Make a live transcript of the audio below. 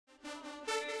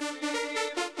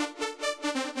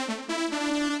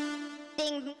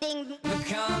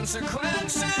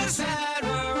consequences that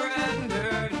were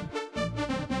rendered.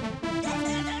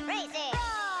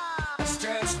 I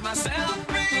stretched myself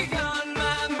beyond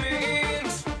my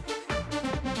means.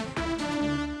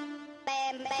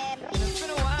 It's been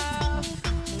a while.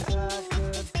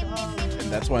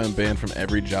 And that's why I'm banned from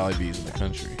every Jollibee's in the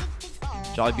country.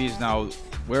 Jollibee's now,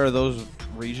 where are those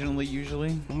regionally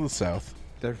usually? In the South.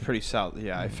 They're pretty south.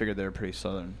 Yeah, I figured they were pretty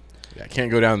southern. Yeah, I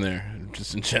can't go down there,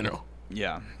 just in general.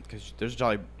 Yeah, because there's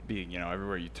Jollibee, you know,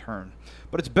 everywhere you turn.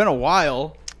 But it's been a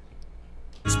while.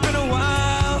 It's been a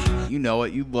while. You know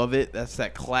it. You love it. That's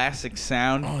that classic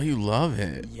sound. Oh, you love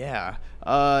it. Yeah.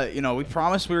 You know, we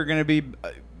promised we were going to be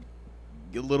a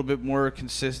little bit more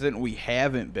consistent. We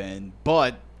haven't been,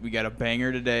 but we got a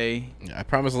banger today. Yeah, I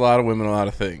promise a lot of women a lot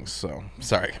of things, so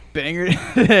sorry. Banger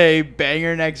today,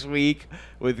 banger next week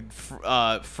with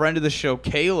friend of the show,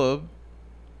 Caleb.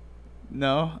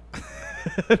 No?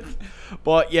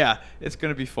 But, yeah, it's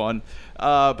going to be fun.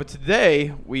 But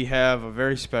today we have a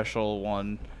very special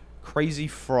one. Crazy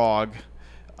Frog,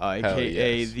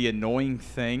 a.k.a. yes. The Annoying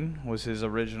Thing, was his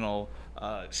original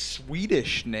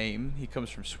Swedish name. He comes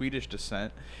from Swedish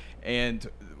descent. And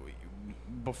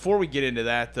before we get into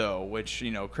that, though, which,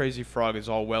 you know, Crazy Frog is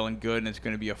all well and good and it's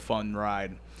going to be a fun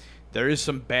ride, there is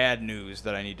some bad news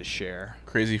that I need to share.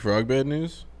 Crazy Frog bad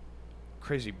news?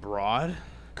 Crazy Broad?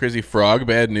 Crazy Frog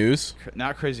bad news?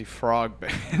 Not Crazy Frog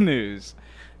bad news.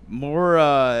 More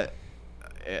a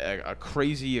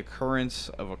crazy occurrence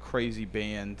of a crazy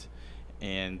band.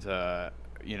 And,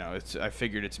 you know, I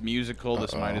figured it's musical.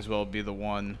 This might as well be the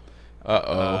one. You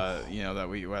know,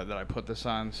 that I put this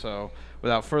on. So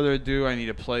without further ado, I need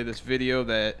to play this video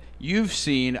that you've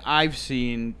seen, I've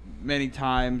seen many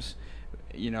times,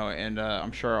 you know, and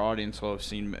I'm sure our audience will have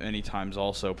seen many times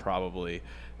also probably.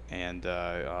 And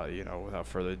you know, without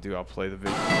further ado, I'll play the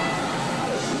video.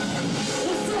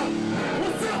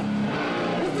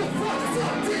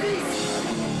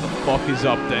 What the fuck is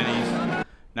up, Denny's?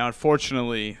 Now,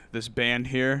 unfortunately, this band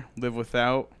here, Live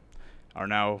Without, are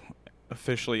now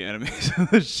officially enemies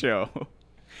of the show.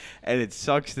 And it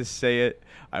sucks to say it.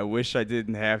 I wish I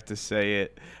didn't have to say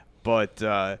it. But,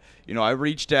 you know, I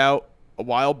reached out a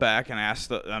while back and asked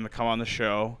them to come on the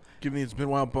show. Give me It's Been a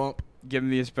While bump. Give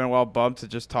me It's Been a While bump to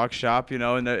just talk shop, you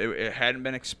know, and it hadn't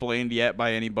been explained yet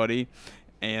by anybody.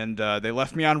 And they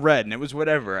left me on red, and it was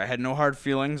whatever. I had no hard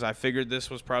feelings. I figured this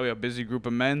was probably a busy group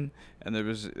of men, and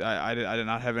I did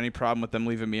not have any problem with them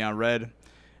leaving me on red.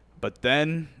 But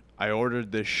then I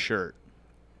ordered this shirt.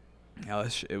 Now,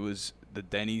 it was the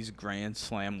Denny's Grand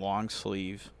Slam long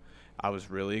sleeve. I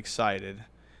was really excited.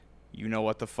 You know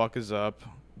what the fuck is up.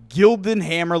 Gildan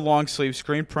Hammer long sleeve,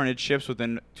 screen printed, ships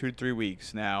within 2 to 3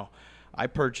 weeks. Now, I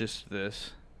purchased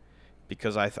this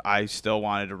because I still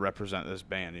wanted to represent this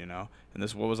band, you know. And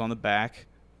this is what was on the back.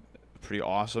 Pretty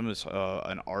awesome. It's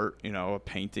an art, you know, a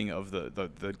painting of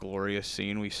the glorious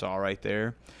scene we saw right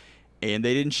there. And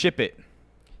they didn't ship it.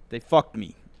 They fucked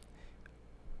me.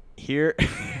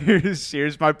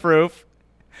 Here's my proof.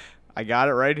 I got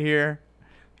it right here.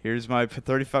 Here's my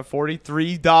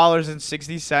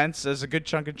 $43.60. That's a good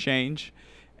chunk of change.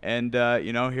 And,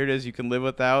 you know, here it is. You can live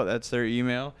without. That's their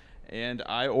email. And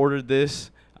I ordered this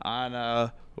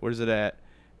on, where's it at?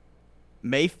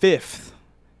 May 5th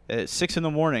at 6 in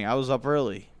the morning. I was up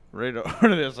early, ready to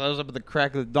order this. I was up at the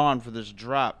crack of the dawn for this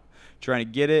drop, trying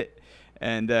to get it.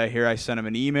 And here I sent him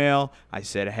an email. I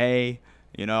said, hey,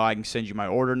 you know, I can send you my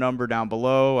order number down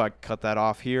below. I cut that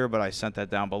off here, but I sent that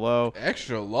down below.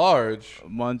 Extra large.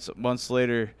 Months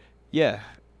later, yeah,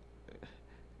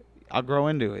 I'll grow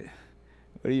into it.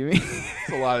 What do you mean?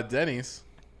 It's a lot of Denny's.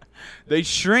 They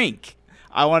shrink.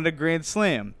 I wanted a Grand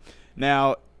Slam.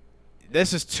 Now,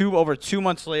 this is over 2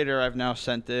 months later. I've now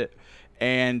sent it,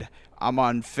 and I'm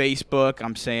on Facebook.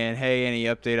 I'm saying, hey, any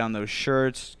update on those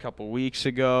shirts? A couple weeks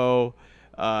ago.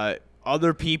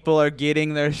 Other people are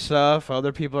getting their stuff.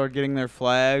 Other people are getting their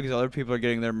flags. Other people are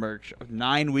getting their merch.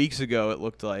 9 weeks ago, it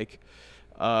looked like.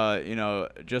 You know,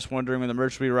 just wondering when the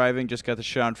merch will be arriving. Just got the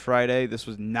shit on Friday. This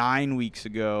was 9 weeks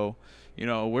ago. You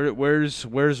know,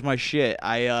 where's my shit?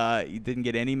 I didn't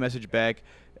get any message back.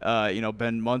 You know,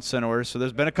 been months in order. So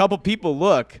there's been a couple people.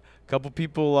 Look, a couple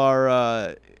people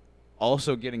are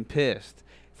also getting pissed.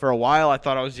 For a while, I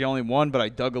thought I was the only one, but I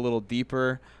dug a little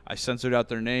deeper. I censored out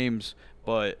their names,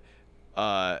 but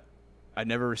I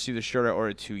never received the shirt I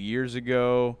ordered 2 years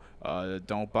ago.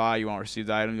 Don't buy, you won't receive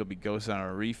the item, you'll be ghosted on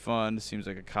a refund. Seems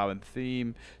like a common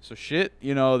theme. So shit,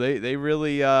 you know, they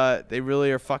really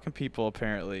are fucking people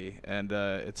apparently, and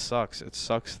it sucks. It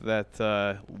sucks that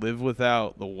Live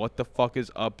Without, the What the Fuck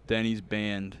Is Up Denny's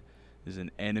band, is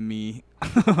an enemy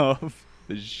of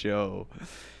the show.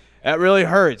 That really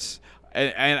hurts.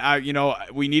 And I,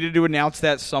 we needed to announce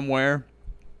that somewhere.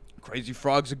 Crazy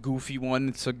Frog's a goofy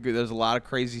one. There's a lot of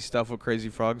crazy stuff with Crazy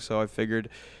Frog, so I figured,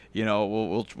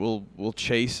 we'll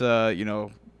chase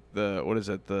the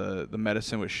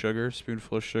medicine with sugar,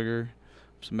 spoonful of sugar,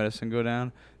 some medicine go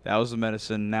down. That was the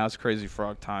medicine. Now it's Crazy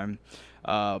Frog time.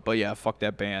 But yeah, fuck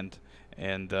that band.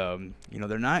 And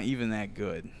they're not even that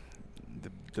good.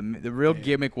 The real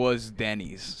gimmick was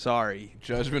Denny's. Sorry.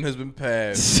 Judgment has been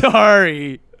passed.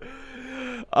 Sorry.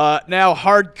 Now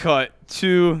hard cut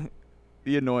to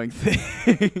the annoying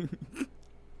thing.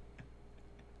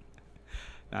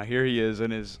 Now here he is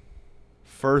in his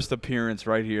first appearance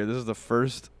right here. This is the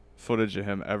first footage of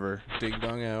him ever. Ding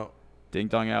dong out. Ding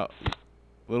dong out.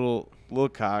 Little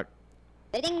cock.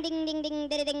 Ding ding ding ding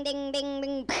ding ding ding ding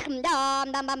ding.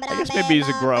 I guess maybe he's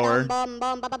a grower. Do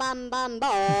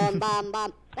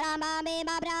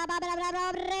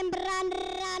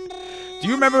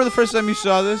you remember the first time you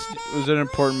saw this? Was it an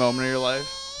important moment in your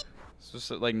life? This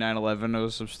was like 9/11. It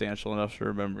was substantial enough to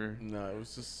remember. No, it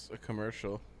was just a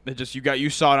commercial. You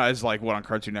saw it as like what on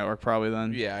Cartoon Network probably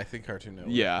then. Yeah, I think Cartoon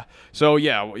Network. Yeah. So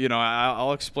yeah,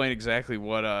 I'll explain exactly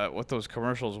what those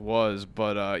commercials was,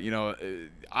 but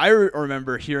I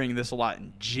remember hearing this a lot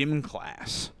in gym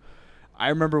class. I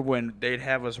remember when they'd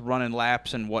have us running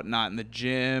laps and whatnot in the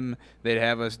gym. They'd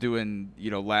have us doing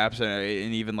laps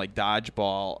and even like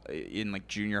dodgeball in like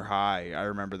junior high. I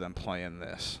remember them playing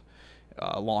this.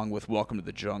 Along with Welcome to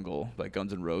the Jungle by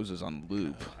Guns N' Roses on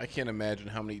loop. I can't imagine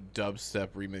how many dubstep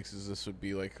remixes this would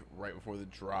be like right before the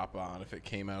drop on if it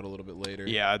came out a little bit later.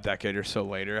 Yeah, a decade or so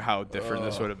later, how different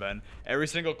this would have been. Every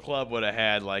single club would have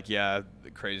had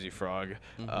the Crazy Frog,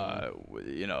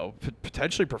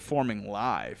 potentially performing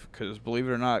live. Because believe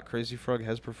it or not, Crazy Frog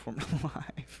has performed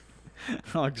live.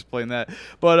 I'll explain that.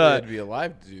 But He'd be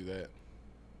alive to do that.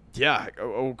 Yeah,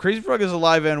 Crazy Frog is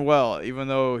alive and well, even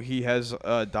though he has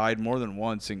died more than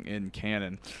once in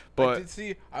canon. But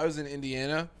I was in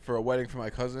Indiana for a wedding for my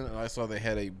cousin, and I saw they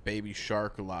had a Baby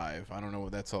Shark live. I don't know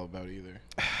what that's all about either.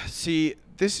 See,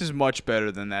 this is much better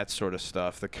than that sort of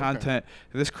stuff. The content,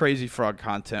 this Crazy Frog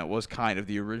content was kind of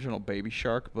the original Baby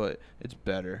Shark, but it's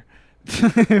better.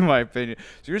 In my opinion.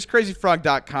 So here's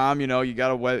crazyfrog.com. You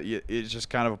got a web. It's just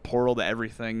kind of a portal to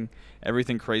everything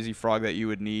Crazy Frog that you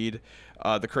would need.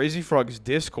 The Crazy Frog's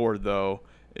Discord though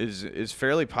is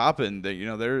fairly popping.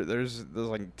 There's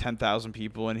like 10,000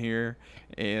 people in here,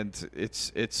 and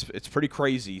it's pretty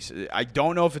crazy. So I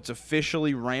don't know if it's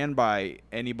officially ran by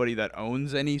anybody that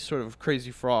owns any sort of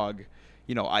Crazy Frog,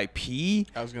 IP.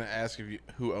 I was gonna ask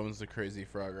who owns the Crazy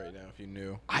Frog right now, if you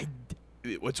knew.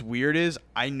 What's weird is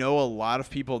I know a lot of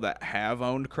people that have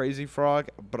owned Crazy Frog,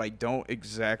 but I don't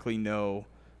exactly know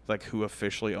like who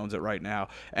officially owns it right now.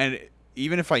 And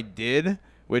even if I did,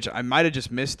 which I might have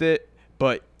just missed it,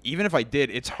 but even if I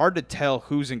did, it's hard to tell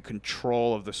who's in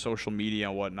control of the social media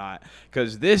and whatnot,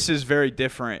 because this is very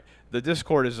different. The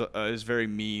Discord is very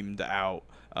memed out,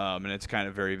 and it's kind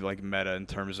of very like meta in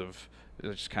terms of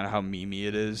just kind of how memey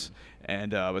it is.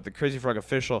 And but the Crazy Frog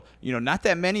official, not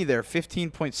that many there,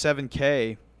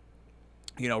 15.7K.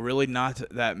 Really not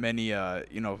that many,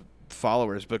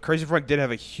 followers. But Crazy Frog did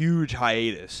have a huge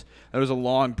hiatus. There was a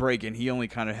long break, and he only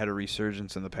kind of had a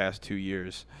resurgence in the past 2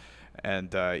 years.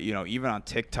 And even on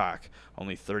TikTok,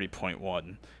 only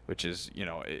 30.1, which is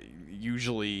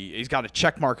usually he's got a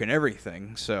check mark and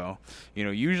everything. So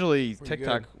usually Pretty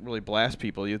TikTok good. really blasts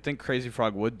people. You'd think Crazy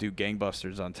Frog would do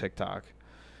gangbusters on TikTok,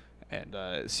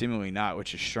 and seemingly not,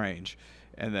 which is strange.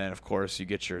 And then of course you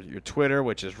get your Twitter,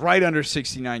 which is right under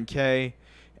 69K,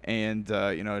 and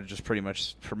just pretty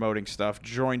much promoting stuff.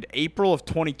 Joined April of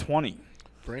 2020.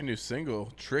 Brand new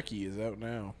single, Tricky, is out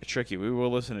now. Tricky. We will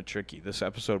listen to Tricky. This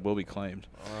episode will be claimed.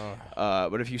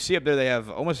 But if you see up there, they have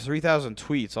almost 3,000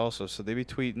 tweets also, so they be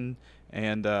tweeting.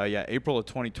 And, April of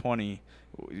 2020.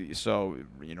 So,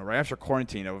 right after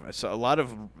quarantine, so a lot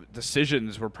of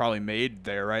decisions were probably made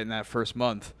there right in that first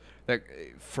month. That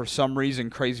for some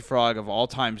reason, Crazy Frog of all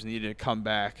times needed to come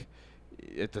back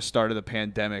at the start of the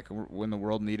pandemic when the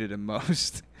world needed him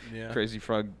most. Yeah. Crazy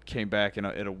Frog came back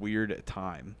at a weird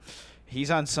time. He's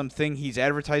on something. He's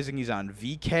advertising. He's on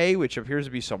VK, which appears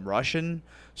to be some Russian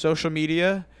social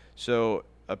media. So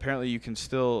apparently, you can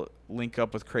still link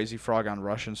up with Crazy Frog on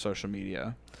Russian social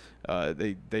media.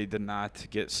 They did not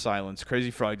get silenced.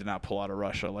 Crazy Frog did not pull out of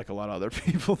Russia like a lot of other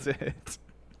people did.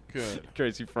 Good.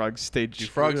 Crazy Frog staged. Do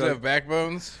frogs have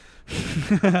backbones?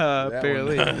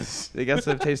 Barely. That one does. They got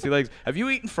some tasty legs. Have you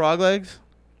eaten frog legs?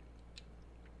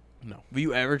 No. Will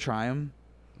you ever try them?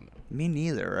 Me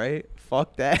neither, right?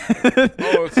 Fuck that.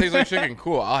 Oh, it tastes like chicken.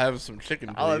 Cool. I'll have some chicken,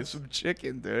 please. I'll have some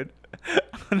chicken, dude.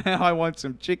 Now I want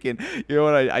some chicken. You know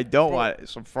what I don't want?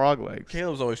 Some frog legs.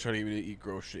 Caleb's always trying to get me to eat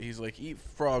gross shit. He's like, eat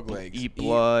frog legs. Eat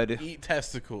blood. Eat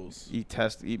testicles.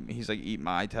 He's like, eat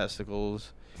my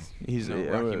testicles. He's No,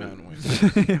 Rocky Mountain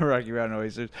oysters. Rocky Mountain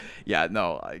oysters. Yeah,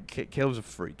 no. Caleb's a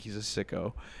freak. He's a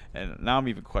sicko. And now I'm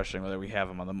even questioning whether we have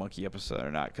him on the monkey episode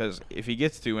or not. Because if he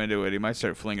gets too into it, he might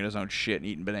start flinging his own shit and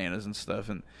eating bananas and stuff.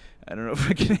 And I don't know if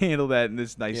I can handle that in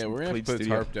this nice Yeah, we're clean going to put a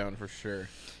studio. tarp down for sure.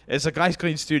 It's a nice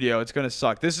clean studio. It's gonna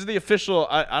suck. This is the official.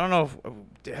 I don't know.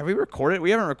 Have we recorded?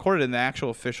 We haven't recorded in the actual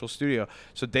official studio.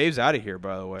 So Dave's out of here,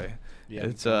 by the way. Yeah,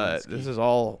 It's Polanski. this is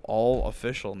all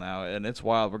official now, and it's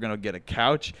wild. We're gonna get a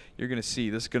couch. You're gonna see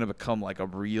this is gonna become like a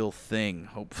real thing,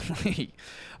 hopefully.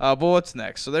 But what's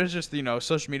next? So there's just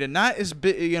social media not as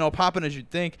big, popping as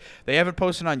you'd think. They haven't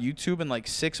posted on YouTube in like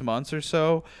 6 months or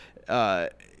so.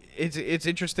 It's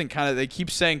interesting. Kind of they keep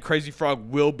saying Crazy Frog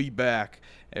will be back.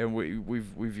 And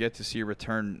we've yet to see a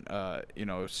return,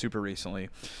 super recently,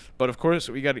 but of course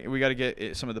we got to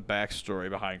get some of the backstory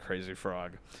behind Crazy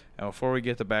Frog. And before we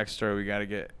get the backstory, we got to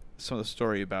get some of the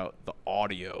story about the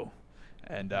audio.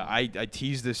 And I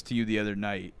teased this to you the other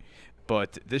night,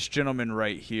 but this gentleman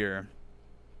right here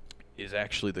is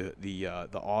actually the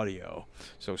audio.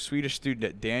 So Swedish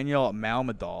student Daniel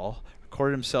Malmedal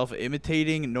recorded himself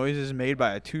imitating noises made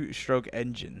by a two-stroke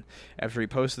engine. After he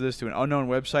posted this to an unknown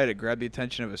website, it grabbed the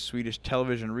attention of a Swedish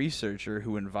television researcher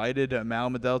who invited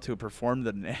Malmedal to perform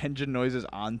the engine noises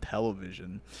on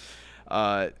television.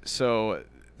 So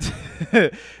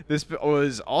this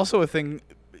was also a thing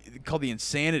called the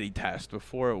insanity test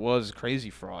before it was Crazy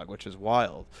Frog, which is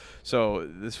wild. So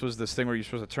this was this thing where you're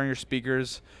supposed to turn your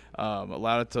speakers,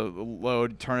 allow it to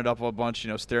load, turn it up a bunch,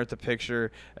 stare at the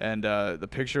picture, and the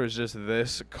picture was just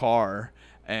this car,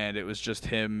 and it was just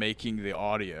him making the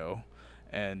audio.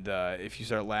 And if you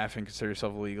start laughing, consider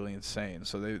yourself legally insane.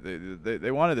 So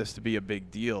they wanted this to be a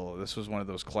big deal. This was one of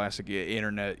those classic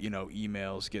internet,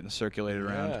 emails getting circulated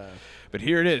around. Yeah. But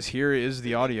here it is. Here is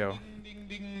the audio.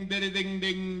 Ding ding ding ding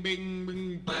ding bing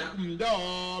bing bam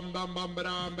dom bam bam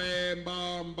bam bam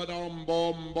bam bam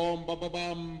bom bom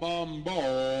bam bam bam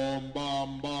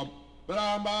bom bam bam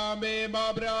bam bam bam bam bam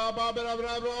bam bam bam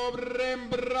bam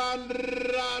bram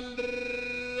ran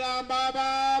ram ba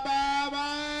ba ba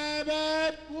ba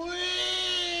ba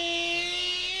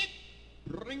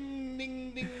ring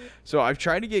ding ding. So I've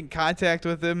tried to get in contact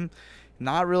with him.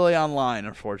 Not really online,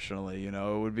 unfortunately. It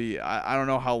would be I don't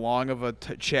know how long of a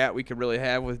chat we could really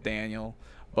have with Daniel,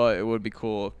 but it would be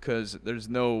cool because there's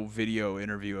no video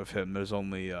interview of him. There's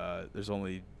only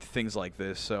things like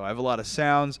this. So I have a lot of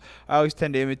sounds. I always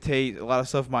tend to imitate a lot of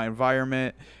stuff in my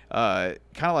environment. Kind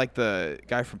of like the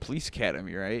guy from Police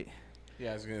Academy, right? Yeah,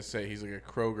 I was going to say, he's like a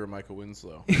Kroger Michael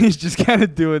Winslow. He's just kind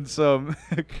of doing some.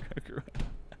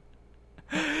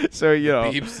 So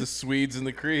Beeps the Swedes and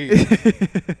the Creeds.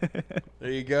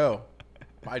 There you go.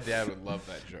 My dad would love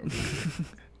that joke.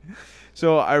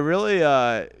 So I really,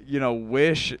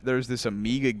 wish there's this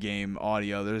Amiga game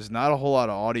audio. There's not a whole lot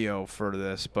of audio for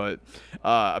this, but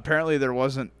apparently there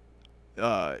wasn't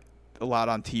a lot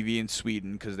on TV in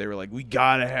Sweden because they were like, we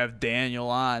gotta have Daniel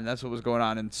on. That's what was going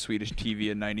on in Swedish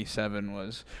TV in '97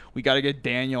 was we gotta get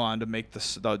Daniel on to make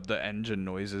the engine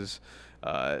noises.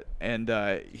 And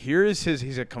here is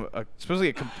he's supposedly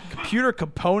a computer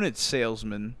component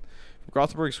salesman.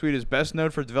 Gothenburg, Sweden is best known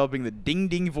for developing the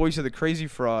ding-ding voice of the Crazy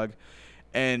Frog.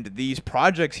 And these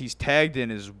projects he's tagged in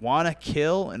is Wanna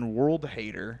Kill and World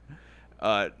Hater.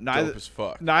 Dope as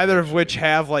fuck. Neither of which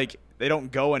have, they don't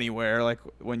go anywhere. Like,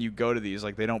 when you go to these,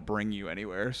 they don't bring you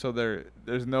anywhere. So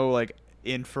there's no,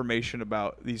 information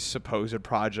about these supposed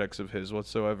projects of his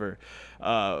whatsoever.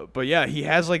 But yeah, he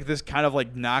has this kind of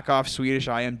knockoff Swedish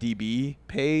IMDb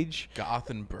page.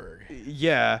 Gothenburg.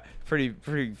 Yeah,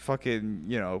 pretty fucking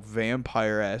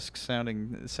vampire-esque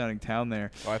sounding town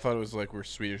there. Oh, I thought it was where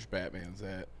Swedish Batman's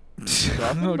at.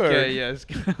 Okay, yes.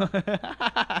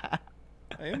 I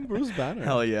am Bruce Banner.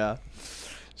 Hell yeah.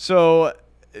 So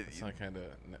It's not kind of.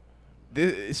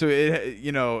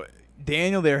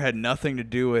 Daniel there had nothing to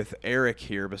do with Eric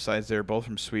here, besides they're both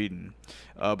from Sweden.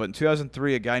 But in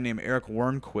 2003, a guy named Eric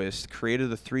Wernquist created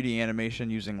the 3D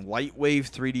animation using Lightwave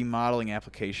 3D modeling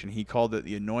application. He called it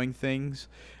The Annoying Things,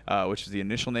 which is the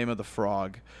initial name of the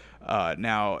frog.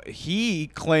 Now, he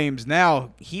claims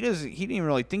he didn't even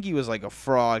really think he was like a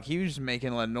frog. He was just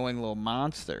making an annoying little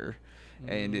monster.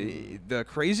 And the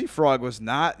Crazy Frog was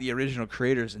not the original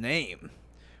creator's name,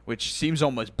 which seems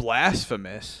almost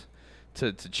blasphemous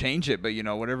to change it, but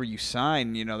whatever you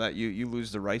sign, that you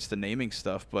lose the rights to naming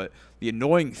stuff. But the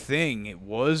annoying thing, it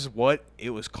was what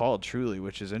it was called truly,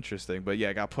 which is interesting. But yeah,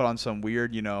 it got put on some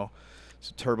weird, some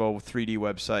Turbo 3D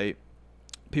website.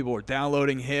 People were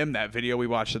downloading him, that video we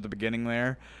watched at the beginning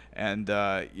there, and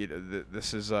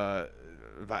this is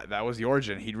that was the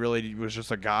origin. He really was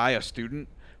just a guy, a student,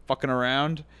 fucking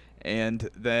around. And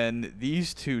then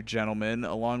these two gentlemen,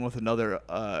 along with another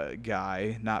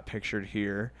guy, not pictured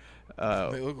here.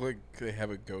 They look like they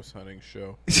have a ghost hunting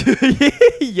show.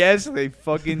 Yes, they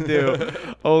fucking do.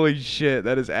 Holy shit,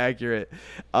 that is accurate.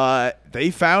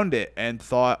 They found it and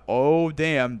thought, oh,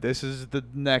 damn, this is the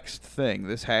next thing.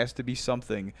 This has to be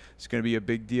something. It's going to be a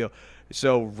big deal.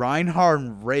 So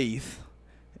Reinhard Wraith,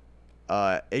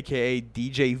 a.k.a.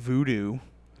 DJ Voodoo,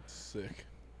 Sick.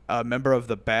 a member of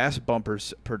the Bass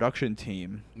Bumpers production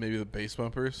team. Maybe the bass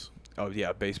bumpers. Oh,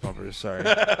 yeah, Bass Bumpers, sorry.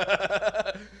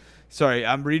 Sorry,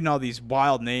 I'm reading all these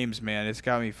wild names, man. It's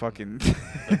got me fucking...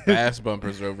 Bass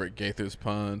bumpers are over at Gaither's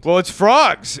Pond. Well, it's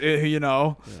frogs, And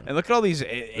look at all these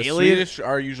The alien... Swedish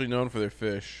are usually known for their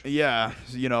fish. Yeah,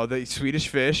 the Swedish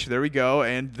fish. There we go.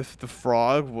 And the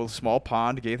frog, well, small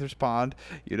pond, Gaither's Pond.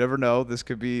 You never know. This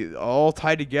could be all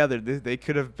tied together. They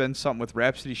could have been something with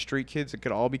Rhapsody Street Kids. It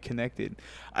could all be connected.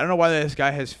 I don't know why this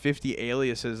guy has 50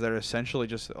 aliases that are essentially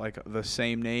just like the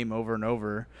same name over and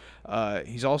over.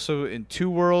 He's also in Two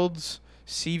Worlds,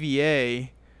 CVA,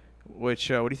 which,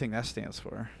 what do you think that stands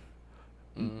for?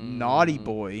 Naughty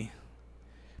Boy,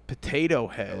 Potato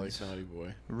I Heads, like Naughty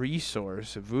Boy.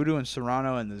 Resource, Voodoo and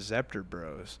Serrano, and the Zepter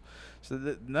Bros.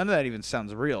 So none of that even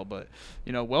sounds real, but,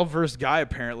 well-versed guy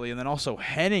apparently. And then also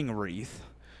Henning Wreath,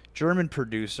 German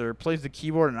producer, plays the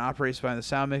keyboard and operates behind the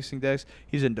sound mixing decks.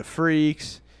 He's into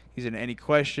Freaks. He's in Any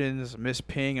Questions, Miss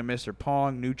Ping and Mr.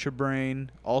 Pong, Nutribrain,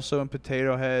 also in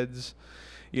Potato Heads.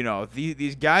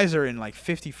 These guys are in like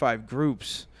 55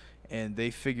 groups, and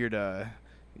they figured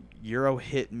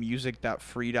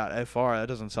Eurohitmusic.free.fr. That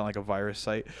doesn't sound like a virus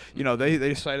site. They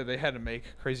decided they had to make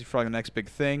Crazy Frog the next big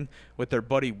thing with their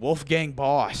buddy Wolfgang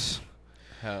Boss.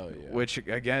 Hell yeah. Which,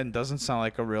 again, doesn't sound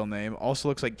like a real name. Also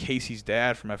looks like Casey's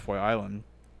dad from FY Island.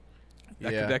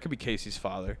 That could be Casey's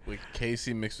father. Like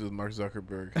Casey mixed with Mark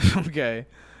Zuckerberg. Okay.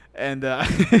 And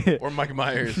Or Mike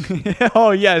Myers.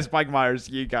 oh, yes, Mike Myers.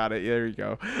 You got it. There you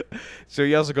go. So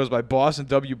he also goes by Boss and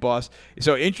W Boss.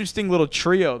 So interesting little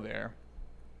trio there.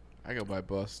 I go by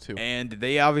Boss, too. And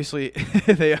they obviously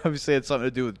had something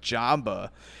to do with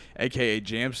Jamba, a.k.a.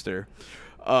 Jamster.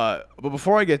 But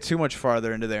before I get too much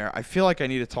farther into there, I feel like I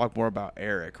need to talk more about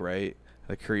Eric, right?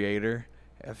 The creator.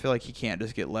 I feel like he can't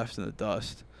just get left in the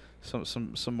dust.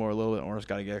 Some more, a little bit more has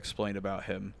got to get explained about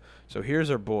him. So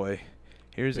here's our boy.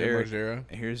 Here's Bam Eric.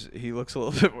 Margera. He looks a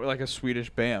little bit more like a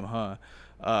Swedish Bam, huh?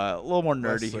 A little more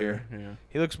nerdy Wrestler, here. yeah.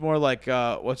 He looks more like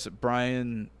what's it?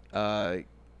 Brian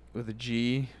with a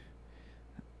G.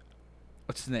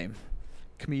 What's his name?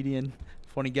 Comedian,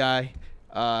 funny guy.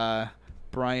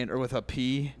 Brian, or with a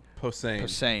P. Posehn.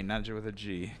 Posehn, not with a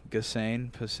G.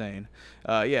 Posehn.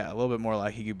 Yeah, a little bit more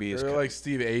like he could be his They're like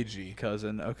Steve Agee.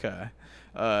 cousin. Okay.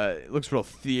 It looks real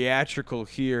theatrical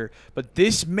here, but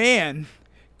this man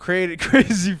created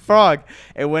Crazy Frog,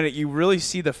 and when you really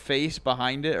see the face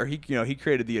behind it, or he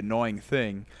created the annoying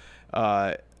thing.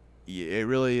 It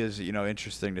really is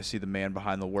interesting to see the man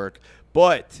behind the work,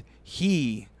 but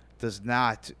he does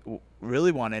not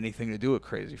really want anything to do with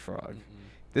Crazy Frog.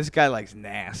 This guy likes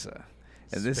NASA.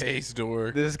 And Space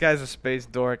dork. This guy's a space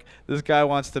dork. This guy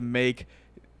wants to make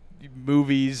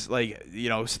movies like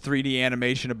 3D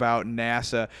animation about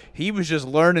NASA. He was just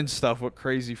learning stuff with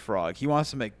Crazy Frog. He wants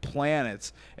to make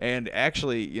planets, and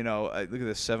actually, look at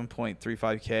this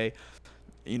 7.35K.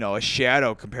 A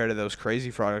shadow compared to those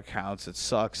Crazy Frog accounts. It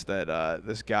sucks that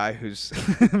this guy who's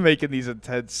making these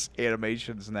intense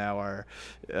animations now are,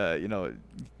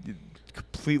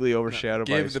 completely overshadowed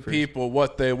by Give his the crazy- people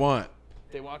what they want.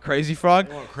 They want Crazy Frog.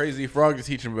 They want Crazy Frog to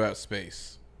teach them about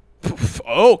space.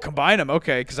 Oh, combine them.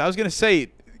 Okay, because I was going to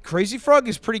say, Crazy Frog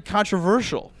is pretty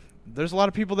controversial. There's a lot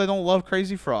of people that don't love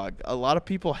Crazy Frog. A lot of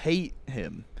people hate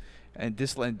him and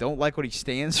don't like what he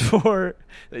stands for.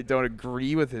 They don't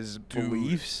agree with his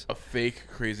beliefs. A fake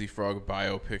Crazy Frog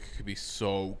biopic could be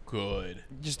so good.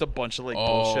 Just a bunch of Oh.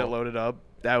 bullshit loaded up.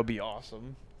 That would be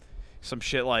awesome. Some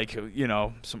shit like,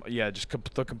 just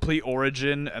the complete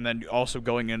origin, and then also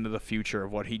going into the future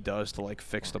of what he does to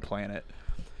fix the planet.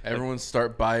 Everyone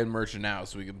start buying merch now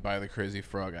so we can buy the Crazy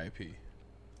Frog IP.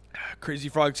 Crazy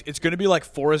Frog's. It's gonna be like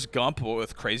Forrest Gump, but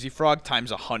with Crazy Frog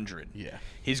times 100. Yeah.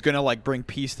 He's gonna like bring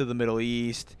peace to the Middle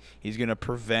East. He's gonna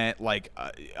prevent like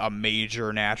a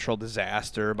major natural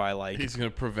disaster by like. He's gonna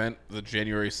prevent the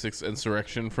January 6th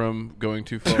insurrection from going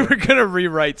too We're far. gonna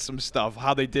rewrite some stuff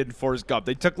how they did in Forrest Gump.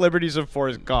 They took liberties of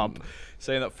Forrest Gump,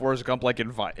 saying that Forrest Gump like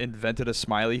invented a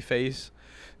smiley face.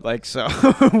 Like, so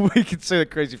we could say that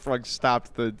Crazy Frog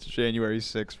stopped the January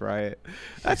 6th riot.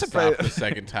 That's Stop the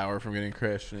second tower from getting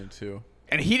crashed into.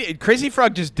 And Crazy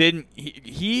Frog just didn't.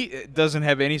 He doesn't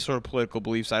have any sort of political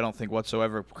beliefs, I don't think,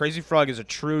 whatsoever. Crazy Frog is a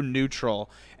true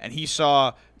neutral, and he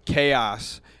saw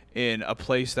chaos in a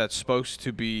place that's supposed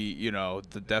to be, you know,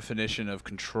 the definition of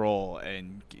control,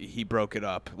 and he broke it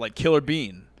up. Like Killer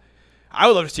Bean. I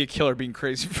would love to see a Killer Bean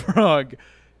Crazy Frog,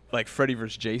 like Freddy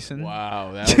vs. Jason.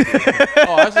 Wow. That would be,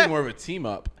 I was thinking more of a team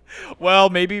up. Well,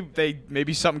 maybe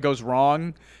something goes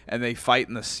wrong, and they fight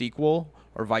in the sequel,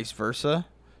 or vice versa.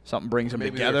 Something brings them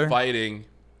Maybe together. they're fighting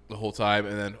the whole time,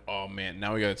 and then, oh man,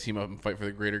 now we got to team up and fight for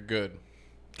the greater good.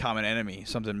 Common enemy,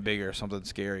 something bigger, something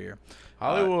scarier.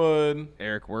 Hollywood.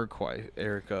 Eric Wernquist.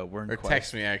 Or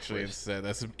text me actually instead.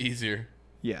 That's easier.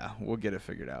 Yeah, we'll get it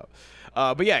figured out.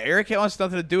 But yeah, Eric wants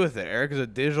nothing to do with it. Eric is a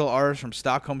digital artist from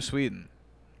Stockholm, Sweden.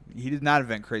 He did not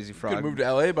invent Crazy Could Frog. have moved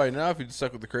to LA by now if he'd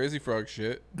stuck with the Crazy Frog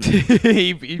shit.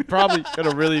 he probably could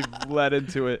have really led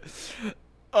into it.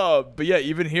 But yeah,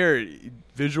 even here,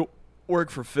 visual work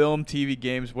for film, TV,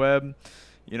 games, web.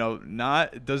 You know,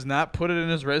 does not put it in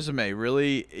his resume.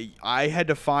 Really, I had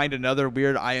to find another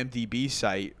weird IMDb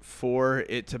site for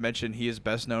it to mention he is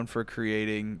best known for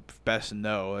creating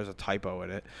there's a typo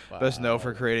in it. Wow. Best known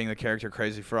for creating the character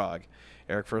Crazy Frog.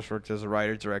 Eric first worked as a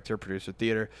writer, director, producer,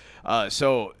 theater.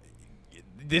 So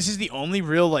this is the only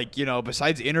real, like, you know,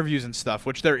 besides interviews and stuff,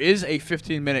 which there is a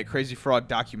 15-minute Crazy Frog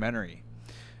documentary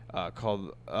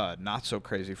called Not So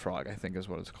Crazy Frog, I think is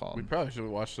what it's called. We probably should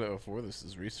have watched that before this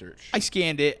is research. I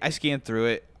scanned it. I scanned through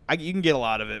it. You can get a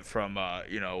lot of it from,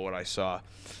 you know, what I saw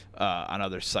on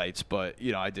other sites. But,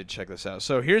 you know, I did check this out.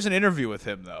 So here's an interview with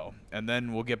him, though. And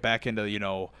then we'll get back into, you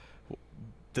know,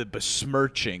 the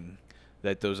besmirching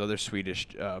that those other Swedish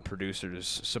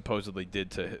producers supposedly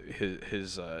did to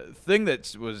his thing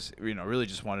that was, you know, really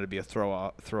just wanted to be a throw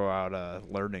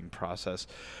out learning process.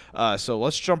 So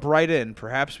let's jump right in.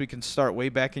 Perhaps we can start way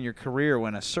back in your career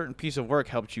when a certain piece of work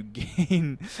helped you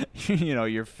gain, you know,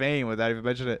 your fame without even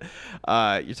mentioning it.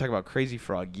 You're talking about Crazy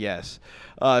Frog, yes.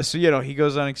 So, you know, he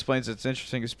goes on and explains it's an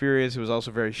interesting experience. It was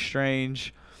also very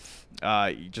strange.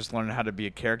 You just learned how to be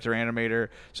a character animator.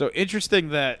 So interesting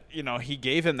that, you know, he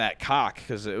gave him that cock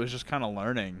because it was just kind of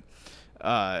learning.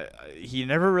 He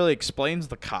never really explains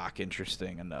the cock,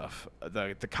 interesting enough.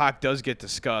 The cock does get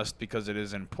discussed because it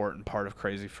is an important part of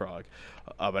Crazy Frog.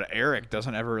 But Eric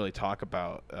doesn't ever really talk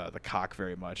about the cock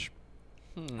very much.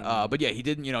 But yeah, he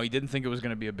didn't think it was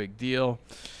going to be a big deal.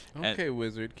 Okay,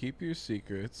 Wizard, keep your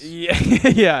secrets. Yeah,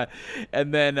 yeah.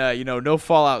 And then, you know, no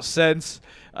Fallout since.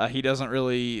 He doesn't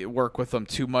really work with them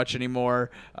too much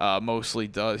anymore. Mostly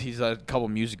does. He's done a couple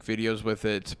music videos with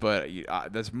it, but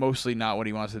that's mostly not what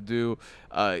he wants to do.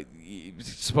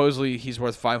 Supposedly, he's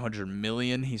worth $500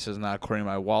 million. He says, not according to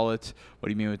my wallet. What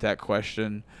do you mean with that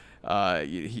question? Oh,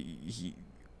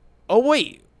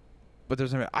 wait. But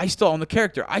I still own the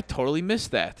character. I totally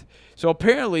missed that. So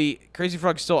apparently, Crazy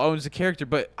Frog still owns the character,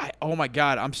 but oh my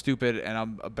God, I'm stupid and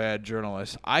I'm a bad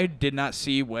journalist. I did not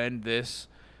see when this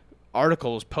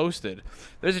article was posted.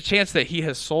 There's a chance that he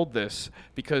has sold this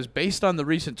because based on the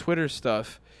recent Twitter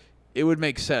stuff, it would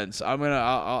make sense. I'm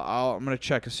gonna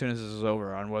check as soon as this is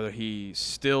over on whether he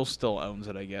still owns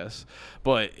it, I guess.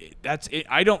 But that's it.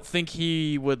 I don't think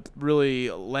he would really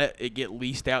let it get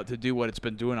leased out to do what it's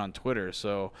been doing on Twitter.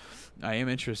 So I am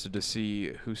interested to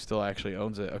see who still actually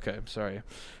owns it. Okay, I'm sorry.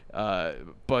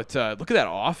 But look at that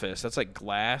office. That's like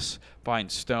glass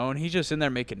behind stone. He's just in there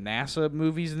making NASA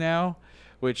movies now,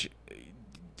 which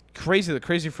crazy. The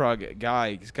Crazy Frog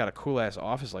guy, he's got a cool ass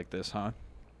office like this, huh?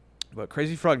 But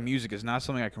Crazy Frog music is not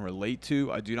something I can relate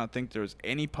to. I do not think there's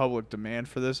any public demand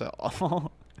for this at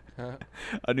all.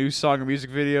 A new song or music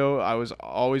video, I was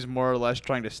always more or less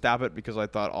trying to stop it because I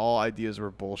thought all ideas were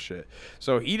bullshit.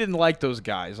 So he didn't like those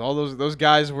guys. All those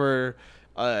guys were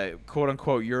quote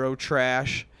unquote Euro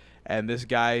trash, and this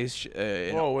guy's.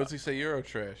 Whoa, what does he say? Euro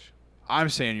trash. I'm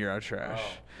saying Euro trash.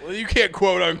 Oh. Well, you can't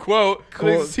quote unquote. It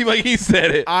makes it seem like he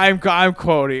said it. I'm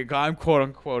quoting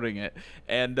it,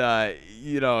 and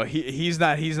you know he's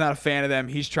not a fan of them.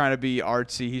 He's trying to be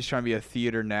artsy. He's trying to be a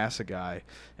theater NASA guy,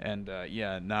 and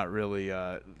yeah, not really.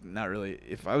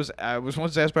 If I was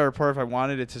once asked by a reporter if I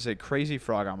wanted it to say Crazy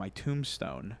Frog on my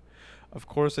tombstone. Of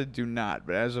course I do not,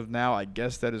 but as of now, I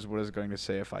guess that is what it's going to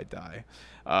say if I die.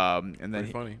 And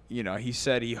then, Pretty funny. he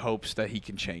said he hopes that he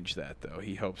can change that, though.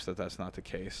 He hopes that that's not the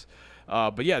case.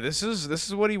 But yeah, this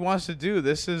is what he wants to do.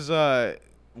 This is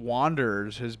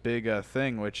Wanderers, his big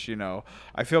thing, which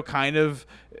I feel kind of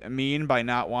mean by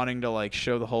not wanting to like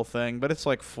show the whole thing, but it's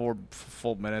like 4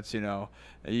 full minutes.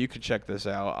 You can check this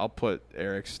out. I'll put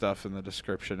Eric's stuff in the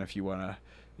description if you want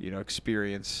to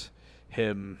experience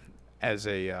him as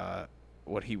a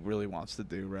what he really wants to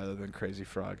do rather than Crazy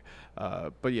Frog.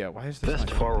 But yeah, why is this Best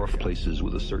not far going off back up? places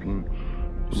with a certain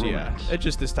So yeah, romance. it's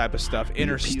just this type of stuff, The appeal, I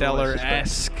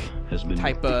Interstellar-esque has been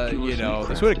type of, meticulously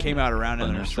this would have crafted came out around by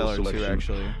natural Interstellar too,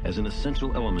 selection actually. as an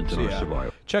essential element in So our yeah,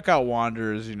 survival. check out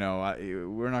Wanderers.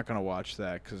 We're not gonna watch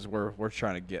that because we're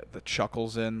trying to get the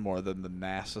chuckles in more than the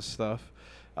NASA stuff.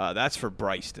 That's for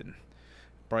Bryston.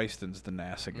 Bryston's the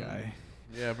NASA guy.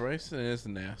 Yeah, Bryson is the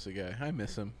NASA guy. I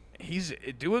miss him. He's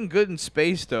doing good in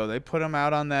space though. They put him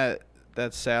out on that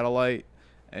satellite,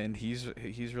 and he's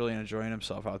really enjoying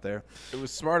himself out there. It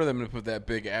was smart of them to put that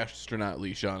big astronaut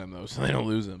leash on him though, so they don't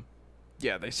lose him.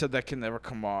 Yeah, they said that can never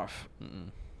come off.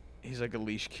 He's like a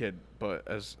leash kid, but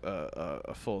as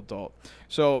a full adult.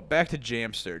 So back to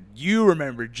Jamster. You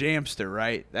remember Jamster,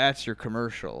 right? That's your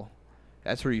commercial.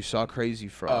 That's where you saw Crazy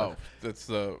Frog. Oh, that's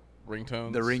the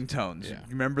ringtones. The ringtones. Yeah.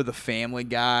 You remember the Family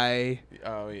Guy?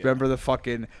 Oh yeah. Remember the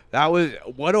fucking that was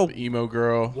the emo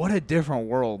girl? what a different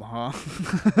world, huh?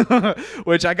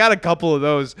 Which I got a couple of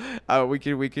those. We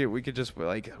could just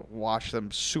like watch them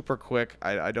super quick.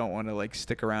 I don't want to like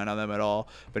stick around on them at all.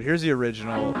 But here's the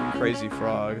original Crazy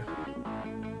Frog.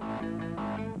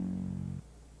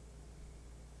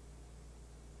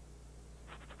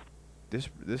 This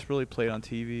really played on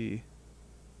TV.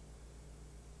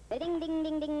 Ding ding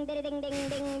ding ding ding ding ding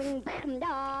ding ding.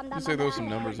 You say those some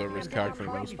numbers over his cock for the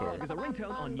most part. Is a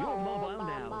ringtone on your mobile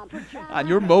now. On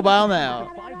your mobile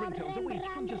now. 5 ringtones a week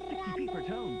from just 60p per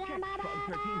tone. Check Frog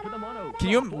 13 for the mono. Can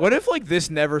you? What if like this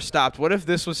never stopped? What if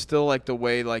this was still like the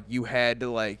way like you had to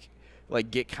like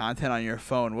get content on your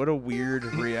phone? What a weird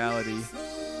reality.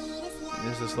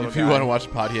 There's this little If you guy. want to watch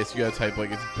podcast, you gotta type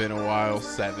like it's been a while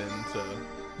 7 to.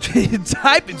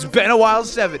 Type it's been a while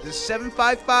 7 to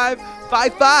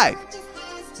 75555.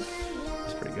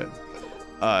 That's pretty good.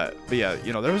 But yeah,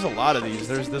 there was a lot of these.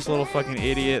 There's this little fucking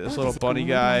idiot, this little bunny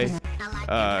guy,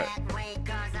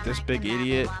 this big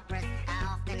idiot.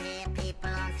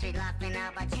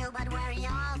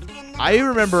 I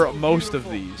remember most of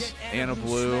these. Anna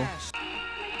Blue.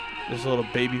 This little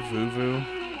baby Vuvu.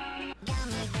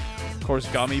 Of course,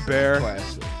 Gummy Bear.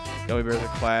 Classic. Gummy Bear's a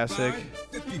classic.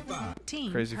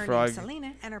 Team, Crazy her Frog. name's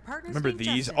Selena, and her partner's Remember named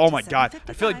these? Justin, Oh to my god.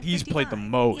 I feel like these 755. played the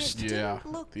most. It Yeah.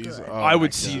 didn't look These. good. Oh I my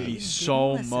would see God. these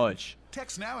so much.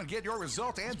 Text now and get your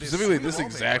result and visit Specifically, this Super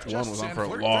Bowl exact Day. one Just was on send for a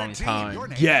Flirt long 13, time. your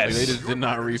name. Yes. Like, they just did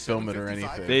not Your refilm it or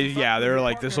 755. anything. They were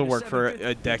like, this will work for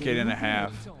a decade and a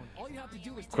half.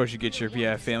 Of course, you get your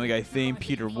Family Guy theme.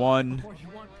 Peter 1.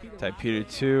 Type Peter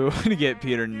 2 to get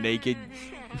Peter naked.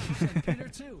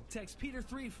 Text Peter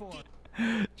 3 for.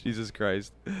 Jesus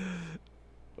Christ.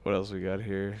 What else we got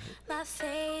here?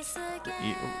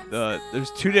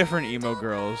 There's 2 different emo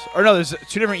girls. Or no, there's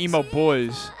 2 different emo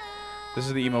boys. This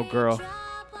is the emo girl.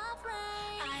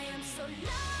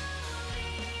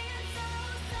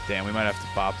 Damn, we might have to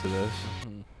bop to this.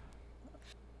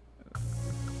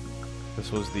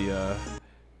 This was the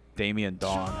Damien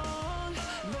Dawn.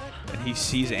 And he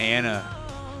sees Anna.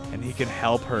 And he can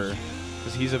help her.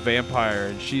 Because he's a vampire.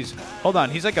 And she's... Hold on,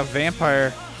 he's like a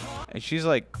vampire. And she's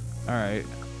like... Alright.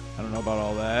 I don't know about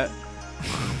all that.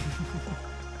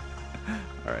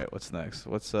 Alright, what's next?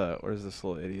 Where's this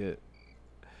little idiot?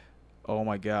 Oh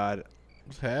my god.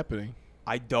 What's happening?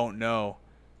 I don't know.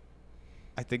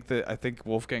 I think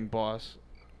Wolfgang Boss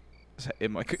is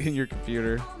in your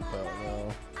computer. Oh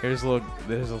no. There's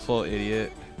this little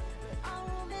idiot.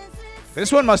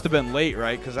 This one must have been late,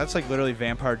 right? Because that's like literally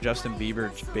vampire Justin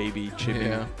Bieber baby chipping.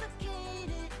 Yeah.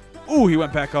 Ooh, he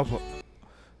went back up.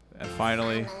 And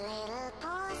finally,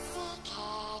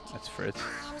 that's Fritz.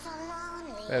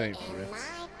 That ain't Fritz.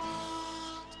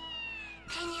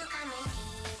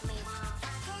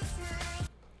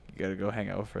 You gotta go hang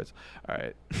out with Fritz. All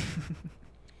right.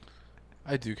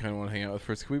 I do kind of want to hang out with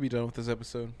Fritz. Can we be done with this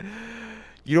episode?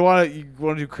 You want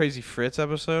to do Crazy Fritz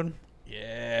episode?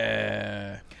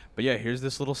 Yeah. But yeah, here's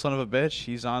this little son of a bitch.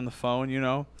 He's on the phone,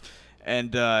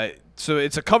 And so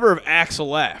it's a cover of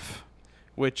Axel F,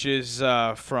 which is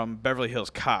from Beverly Hills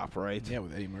Cop, right? Yeah,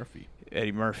 with Eddie Murphy.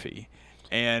 Eddie Murphy.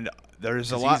 And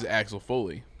there's a 'Cause lot. He's Axel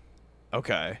Foley.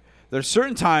 Okay. There's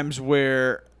certain times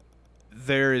where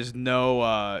there is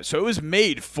no. So it was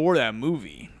made for that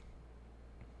movie.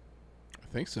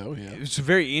 think so, yeah. It's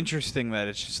very interesting that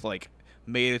it's just like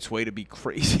made its way to be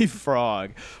Crazy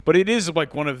Frog, but it is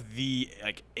like one of the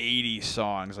like 80s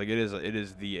songs. Like it is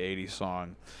the 80s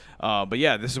song. But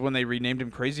yeah, this is when they renamed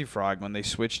him Crazy Frog. When they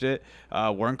switched it,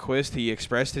 Wernquist, he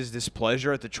expressed his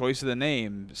displeasure at the choice of the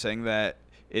name, saying that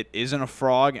it isn't a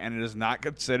frog and it is not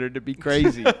considered to be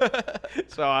crazy.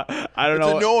 So I don't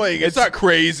know. It's annoying. It's not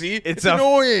crazy. It's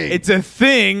annoying. It's a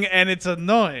thing and it's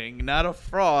annoying, not a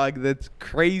frog that's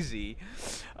crazy.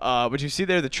 But you see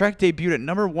there, the track debuted at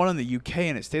 #1 in the UK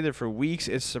and it stayed there for weeks.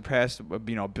 It surpassed a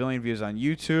billion views on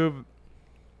YouTube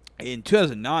in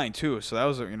 2009 too. So that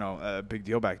was a big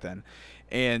deal back then.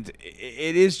 And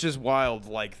it is just wild,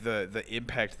 like the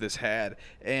impact this had.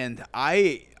 And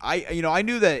I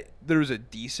knew that there was a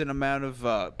decent amount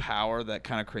of power that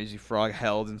kind of Crazy Frog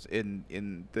held in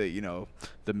the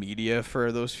the media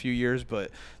for those few years,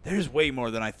 but there's way more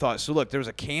than I thought. So look, there was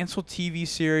a canceled TV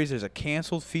series, there's a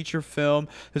canceled feature film,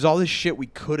 there's all this shit we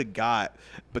could have got,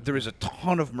 but there was a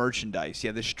ton of merchandise.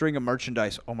 Yeah, this string of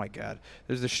merchandise. Oh my god,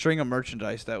 there's this string of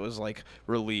merchandise that was like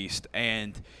released,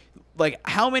 and like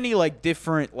how many like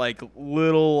different like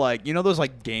little like those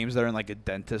like games that are in like a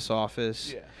dentist's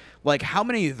office. Yeah. Like how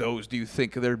many of those do you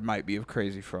think there might be of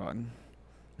Crazy Frog?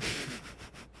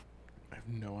 I have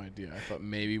no idea. I thought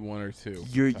maybe 1 or 2.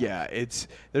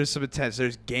 There's some intense.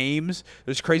 There's games.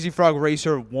 There's Crazy Frog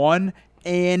Racer 1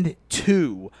 and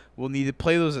 2. We'll need to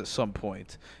play those at some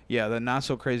point. Yeah, the Not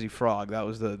So Crazy Frog. That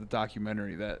was the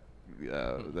documentary that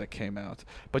came out.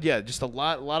 But yeah, just a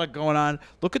lot of going on.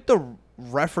 Look at the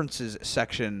references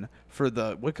section for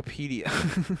the Wikipedia.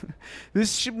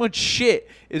 This much shit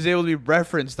is able to be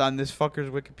referenced on this fucker's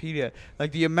Wikipedia.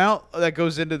 Like the amount that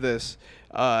goes into this.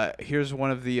 Here's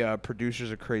one of the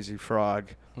producers of Crazy Frog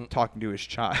talking to his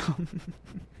child.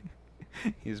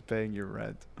 He's paying your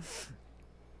rent,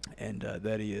 and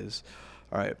that he is.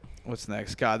 All right, what's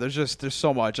next? God, there's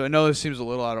so much. I know this seems a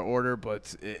little out of order,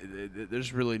 but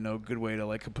there's really no good way to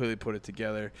like completely put it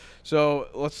together. So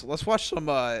let's watch some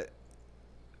of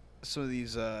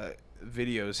these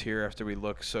videos here after we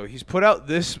look. So he's put out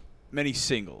this many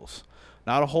singles,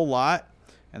 not a whole lot,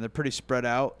 and they're pretty spread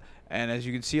out. And as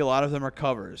you can see, a lot of them are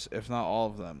covers, if not all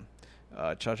of them.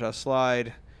 Cha Cha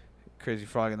Slide, Crazy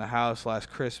Frog in the House, Last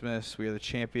Christmas, We Are the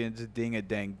Champions, Ding a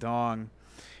Dang Dong,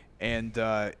 and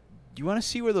you want to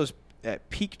see where that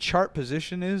peak chart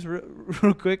position is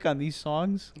real quick on these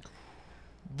songs?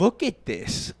 Look at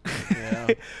this.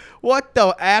 Yeah. What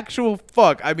the actual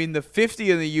fuck? I mean, the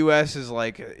 50 in the U.S. is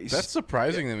like... That's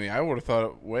surprising to me. I would have thought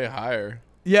it way higher.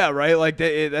 Yeah, right? Like,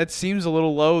 that seems a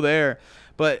little low there.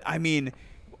 But, I mean,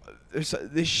 there's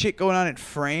this shit going on in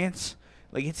France.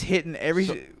 Like, it's hitting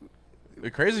every...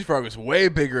 The Crazy Frog is way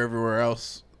bigger everywhere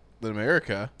else than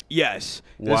America. Yes.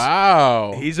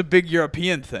 Wow. He's a big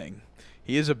European thing.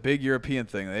 He is a big European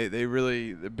thing. They're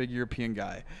a big European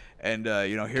guy. And,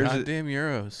 here's goddamn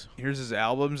Euros. Here's his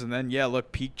albums. And then, yeah,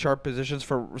 look, peak chart positions.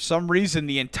 For some reason,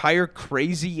 the entire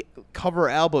Crazy cover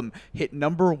album hit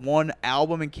 #1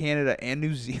 album in Canada and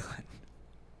New Zealand.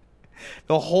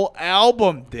 The whole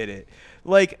album did it.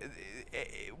 Like,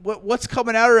 what's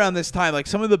coming out around this time? Like,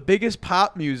 some of the biggest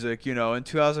pop music, in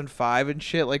 2005 and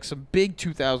shit. Like, some big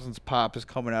 2000s pop is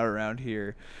coming out around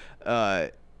here.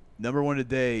 #1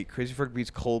 today, Crazy Frog beats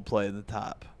Coldplay in the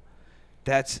top.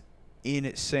 That's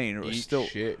insane. It was still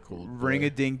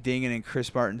ring-a-ding-dinging in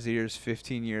Chris Martin's ears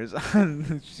 15 years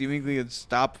on. Seemingly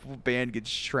unstoppable band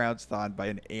gets trounced on by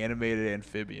an animated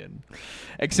amphibian.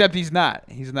 Except he's not.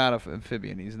 He's not an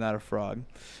amphibian. He's not a frog.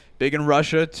 Big in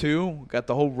Russia, too. Got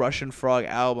the whole Russian Frog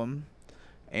album.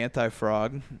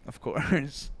 Anti-Frog, of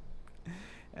course.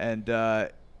 And,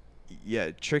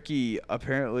 yeah, Tricky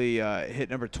apparently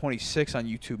hit number 26 on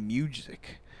YouTube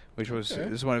Music, which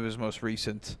is one of his most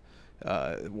recent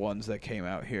ones that came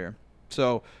out here.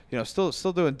 So,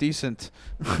 still doing decent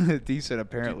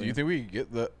apparently. Do you think we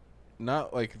could get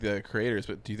not like the creators,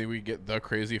 but do you think we could get the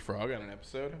Crazy Frog on an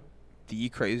episode? The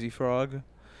Crazy Frog?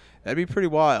 That'd be pretty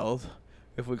wild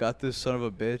if we got this son of a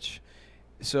bitch.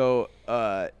 So,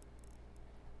 yeah,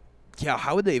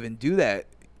 how would they even do that?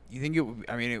 You think it would,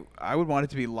 I would want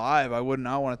it to be live. I would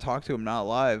not want to talk to him not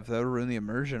live. That would ruin the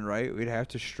immersion, right? We'd have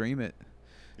to stream it.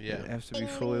 Yeah. It has to be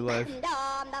fully live.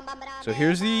 So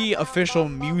here's the official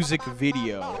music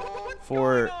video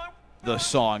for the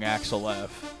song Axel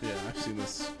F. Yeah, I've seen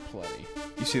this plenty.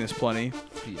 You've seen this plenty?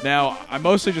 Yeah. Now, I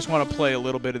mostly just want to play a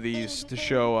little bit of these to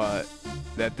show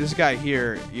that this guy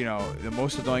here, the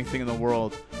most annoying thing in the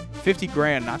world, 50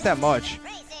 grand, not that much.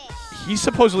 He's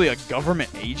supposedly a government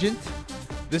agent,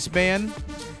 this man.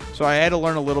 So I had to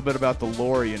learn a little bit about the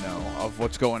lore, of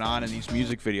what's going on in these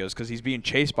music videos, because he's being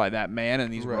chased by that man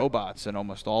and these robots in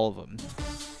almost all of them.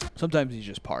 Sometimes he's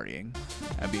just partying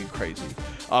and being crazy.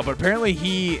 But apparently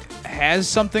he has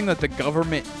something that the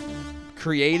government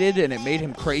created and it made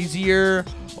him crazier,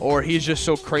 or he's just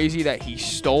so crazy that he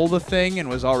stole the thing and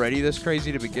was already this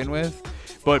crazy to begin with.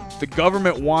 But the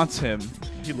government wants him.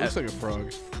 He looks like a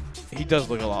frog. He does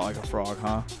look a lot like a frog,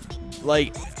 huh?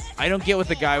 Like, I don't get what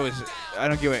the guy was. I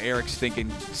don't get what Eric's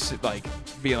thinking. Like,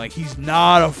 being like, he's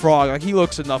not a frog. Like, he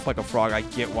looks enough like a frog. I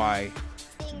get why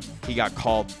he got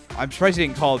called. I'm surprised he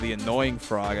didn't call it the annoying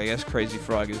frog. I guess crazy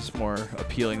frog is more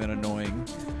appealing than annoying.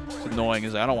 It's annoying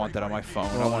is I don't want that on my phone.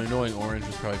 Well, annoying orange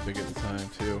was probably big at the time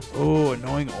too. Oh,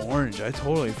 annoying orange. I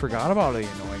totally forgot about the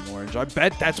annoying orange. I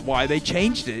bet that's why they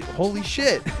changed it. Holy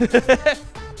shit.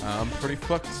 I'm pretty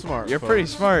fucking smart. You're folks. pretty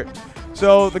smart.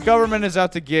 So the government is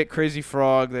out to get Crazy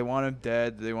Frog. They want him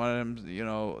dead. They want him, you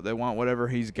know, they want whatever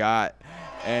he's got.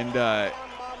 And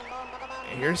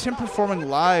here's him performing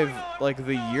live like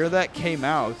the year that came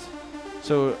out.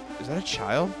 So is that a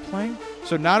child playing?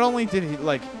 So not only did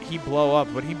he blow up,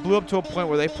 but he blew up to a point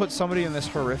where they put somebody in this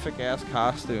horrific ass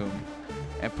costume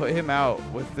and put him out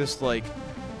with this like,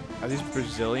 are these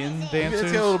Brazilian dancers?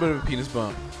 He's got a little bit of a penis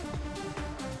bump.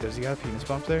 Does he got a penis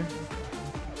bump there?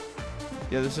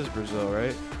 Yeah, this is Brazil,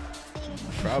 right?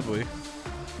 Probably.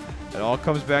 It all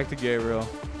comes back to Gabriel.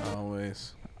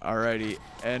 Always. Alrighty,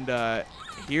 and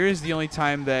here is the only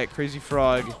time that Crazy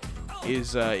Frog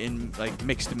is in like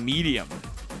mixed medium,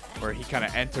 where he kind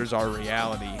of enters our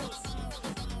reality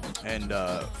and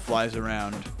flies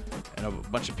around, and a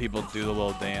bunch of people do the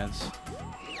little dance.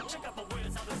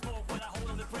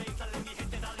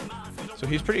 So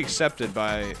he's pretty accepted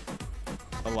by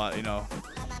a lot, you know,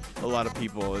 a lot of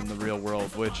people in the real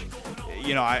world, which,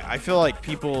 you know, I feel like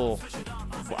people.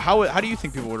 How do you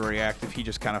think people would react if he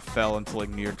just kind of fell into like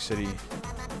New York City?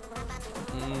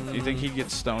 Do you think he'd get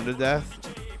stoned to death?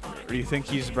 Or do you think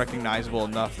he's recognizable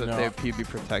enough that he'd be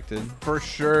protected? For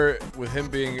sure, with him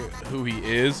being who he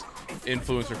is,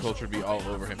 influencer culture would be all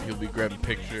over him. He'll be grabbing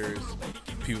pictures.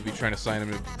 People would be trying to sign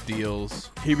him to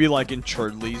deals. He'd be like in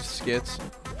Churdley's skits.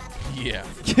 Yeah.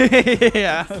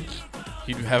 Yeah.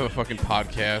 He'd have a fucking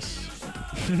podcast.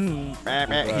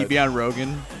 He'd be on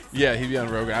Rogan. Yeah, he'd be on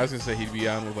Rogan. I was gonna say he'd be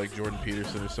on with like Jordan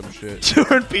Peterson or some shit.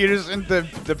 Jordan Peterson, the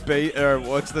debate, or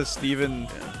what's the Steven?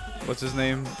 What's his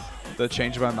name? The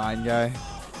Change My Mind guy.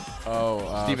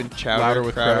 Oh, Steven Chowder. Louder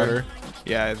with Crowder.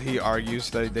 Yeah, he argues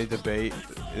that they debate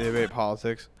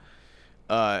politics.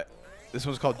 This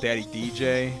one's called Daddy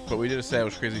DJ. But we did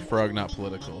establish Crazy Frog not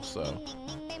political, so.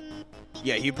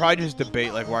 Yeah, he'd probably just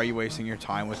debate like, why are you wasting your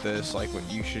time with this? Like, what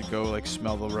you should go like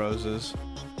smell the roses.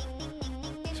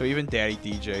 So even Daddy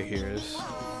DJ here is.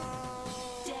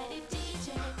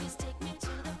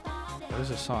 What is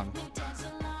this song?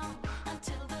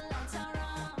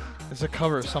 It's a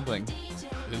cover of something.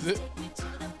 Is it?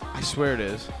 I swear it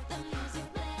is.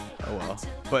 Oh well.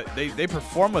 But they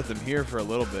perform with him here for a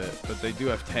little bit, but they do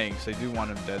have tanks. They do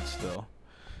want him dead still.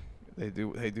 They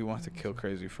do want to kill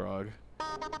Crazy Frog.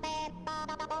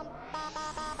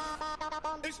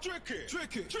 It's tricky.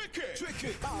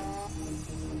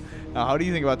 Now, how do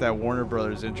you think about that Warner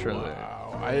Brothers intro there?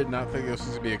 Wow. I did not think this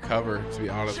was gonna be a cover, to be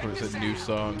honest, when it said new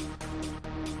song.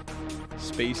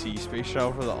 Spacey, Space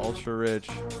Shuttle for the ultra rich.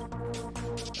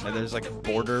 And there's like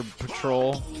border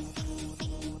patrol.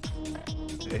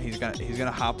 And he's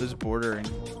gonna hop this border and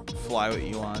fly with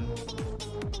Elon.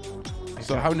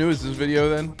 So how new is this video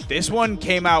then? This one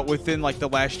came out within like the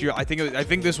last year. I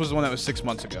think this was the one that was 6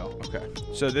 months ago. Okay.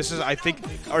 So this is, I think,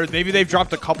 or maybe they've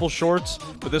dropped a couple shorts,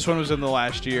 but this one was in the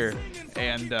last year.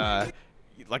 And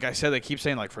like I said, they keep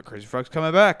saying like, for Crazy Frog's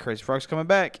coming back, Crazy Frog's coming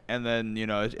back, and then you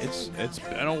know it's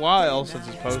been a while since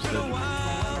it's posted.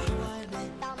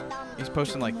 He's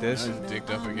posting like this. And dicked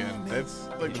up again. That's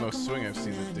like the most swing I've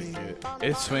seen the dick get.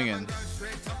 It's swinging.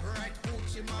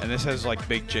 And this has like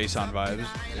big Jason vibes.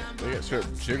 They got straight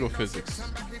jiggle physics.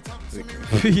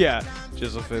 Yeah,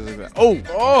 jizzle physics.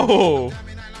 Oh!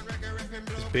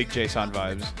 It's big Jason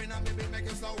vibes.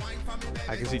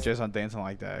 I can see Jason dancing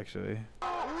like that actually.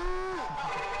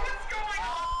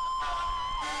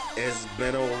 It's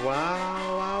been a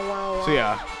while. So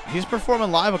yeah, he's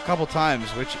performing live a couple times,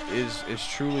 which is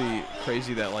truly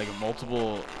crazy that like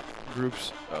multiple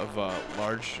groups of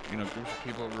large, groups of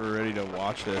people were ready to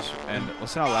watch this. And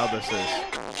listen how loud this is.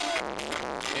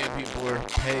 And people are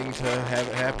paying to have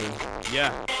it happen.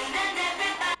 Yeah.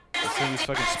 Listen to these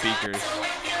fucking speakers.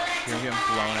 You're getting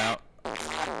blown out.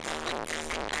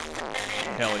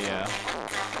 Hell yeah.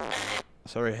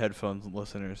 Sorry, headphones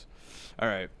listeners. All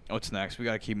right, what's next? We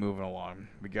gotta keep moving along.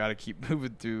 We gotta keep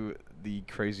moving through the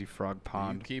Crazy Frog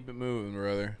pond. You keep it moving,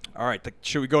 brother. All right,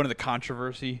 should we go into the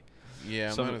controversy?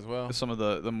 Yeah, some might as well. some of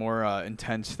the more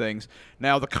intense things.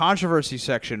 Now, the controversy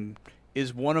section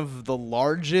is one of the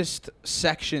largest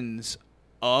sections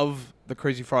of the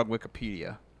Crazy Frog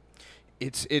Wikipedia.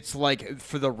 It's like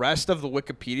for the rest of the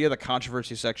Wikipedia, the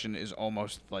controversy section is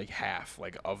almost like half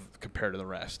of compared to the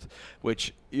rest.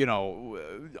 Which, you know,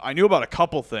 I knew about a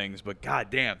couple things, but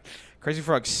goddamn, Crazy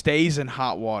Frog stays in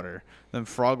hot water. Then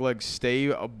frog legs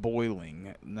stay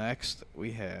boiling. Next,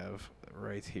 we have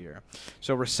right here.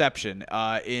 So reception.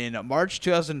 In March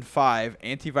 2005,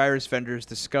 antivirus vendors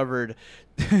discovered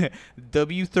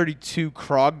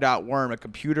W32Krog.worm, a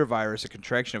computer virus, a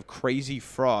contraction of Crazy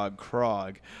Frog,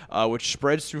 Krog, which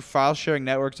spreads through file-sharing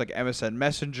networks like MSN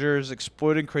Messengers,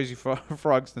 exploiting Crazy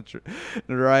Frog's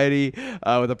notoriety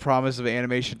with a promise of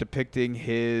animation depicting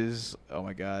his, oh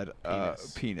my god,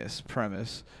 penis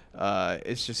premise.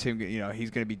 It's just him, you know,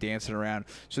 he's going to be dancing around.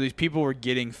 So these people were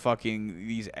getting fucking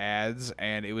these ads,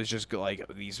 and it was just like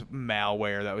these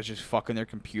malware that was just fucking their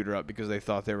computer up because they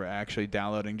thought they were actually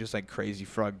downloading just like Crazy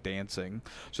Frog dancing.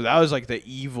 So that was like the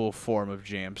evil form of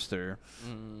Jamster.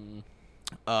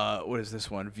 What is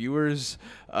this one? Viewers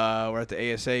were at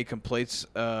the ASA. Complaints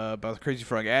about the Crazy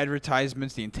Frog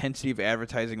advertisements. The intensity of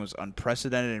advertising was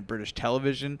unprecedented in British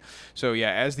television. So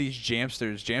yeah, as these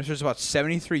Jamsters about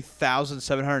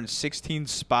 73,716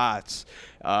 spots.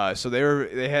 So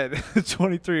they had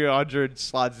 2,300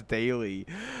 slots daily.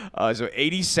 So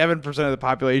 87% of the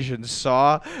population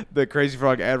saw the Crazy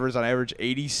Frog adverts on average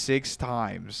 86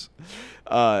 times.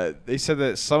 They said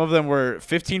that some of them were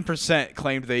 15%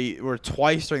 claimed they were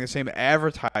twice during the same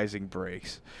advertising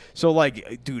breaks. So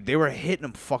like, dude, they were hitting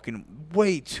them fucking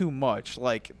way too much.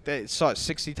 Like they saw it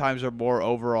 60 times or more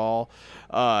overall.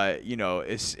 You know,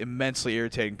 it's immensely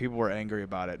irritating. People were angry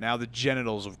about it. Now the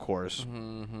genitals, of course.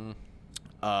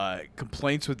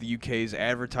 Complaints with the UK's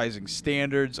advertising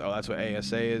standards. Oh, that's what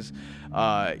ASA is.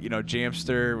 You know,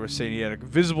 Jamster was saying he had a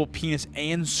visible penis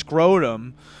and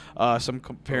scrotum. Some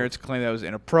parents claim that was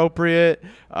inappropriate.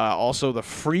 Also, the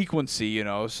frequency, you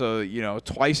know, so, you know,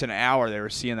 twice an hour they were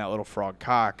seeing that little frog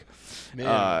cock. You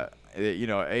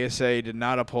know, ASA did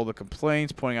not uphold the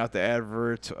complaints, pointing out the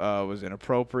advert was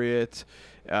inappropriate.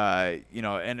 You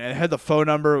know, and it had the phone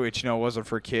number, which, you know, wasn't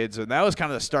for kids. And that was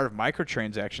kind of the start of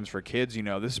microtransactions for kids. You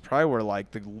know, this is probably where,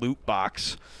 like, the loot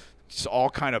box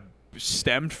all kind of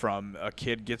stemmed from. A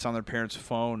kid gets on their parents'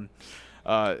 phone.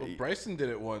 Well, Bryson did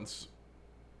it once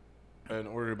and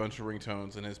ordered a bunch of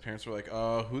ringtones, and his parents were like,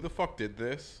 who the fuck did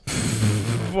this?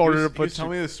 He was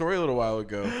telling me the story a little while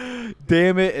ago.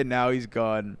 Damn it, and now he's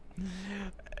gone.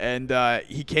 And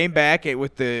he came back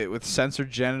with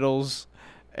censored genitals,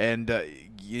 and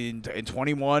in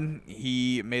 21,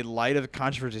 he made light of the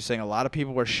controversy, saying a lot of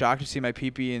people were shocked to see my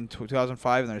pee-pee in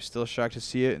 2005, and they're still shocked to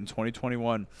see it in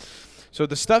 2021. So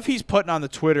the stuff he's putting on the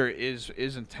Twitter is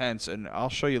intense, and I'll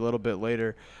show you a little bit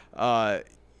later.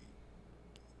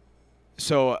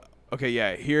 So, okay,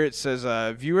 yeah, here it says,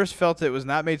 viewers felt it was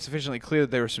not made sufficiently clear that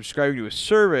they were subscribing to a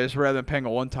service rather than paying a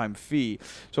one-time fee.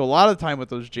 So a lot of the time with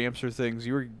those Jamster things,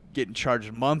 you were getting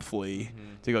charged monthly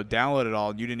to go download it all,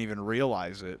 and you didn't even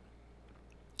realize it.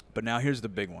 But now here's the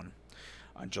big one.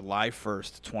 On July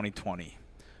 1st, 2020,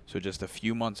 so just a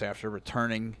few months after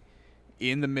returning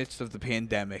in the midst of the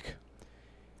pandemic,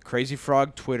 Crazy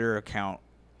Frog Twitter account,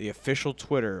 the official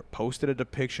Twitter, posted a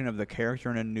depiction of the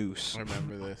character in a noose. I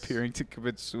remember this. Appearing to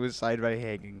commit suicide by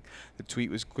hanging. The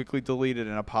tweet was quickly deleted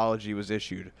and an apology was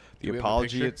issued. The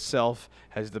apology itself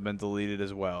has been deleted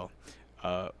as well.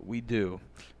 We do.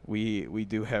 We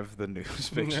do have the news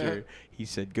picture. He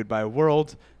said, "Goodbye,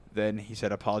 world." Then he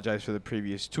said, "Apologize for the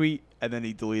previous tweet," and then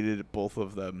he deleted both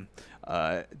of them,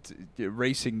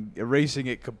 erasing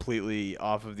it completely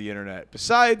off of the internet.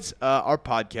 Besides our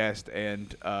podcast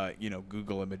and you know,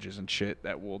 Google images and shit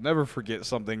that will never forget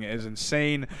something as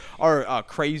insane or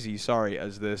crazy,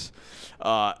 as this.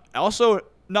 Also,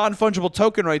 non-fungible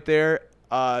token right there.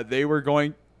 They were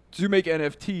going to make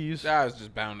NFTs. That was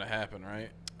just bound to happen,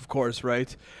 right? Of course,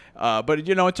 right? But,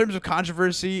 you know, in terms of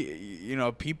controversy, you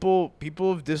know, people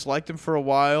have disliked him for a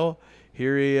while.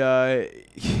 Here he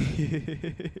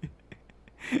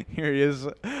here he is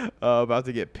about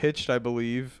to get pitched, I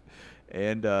believe,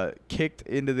 and kicked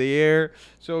into the air.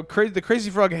 So the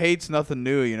Crazy Frog hate's nothing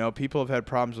new, you know. People have had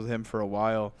problems with him for a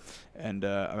while. And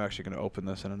I'm actually going to open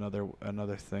this in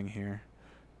another thing here.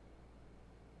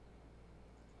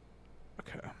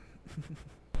 Okay.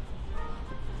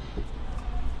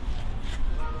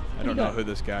 I don't know who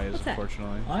this guy is,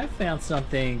 unfortunately. I found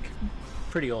something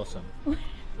pretty awesome.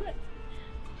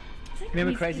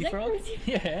 Remember Crazy Frog?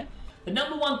 Yeah. The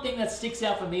number one thing that sticks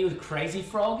out for me with Crazy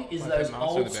Frog is those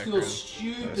old school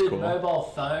stupid mobile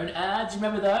phone ads.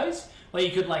 Remember those? where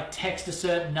you could like text a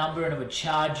certain number and it would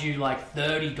charge you like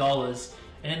 $30,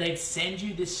 and then they'd send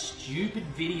you this stupid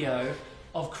video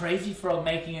of Crazy Frog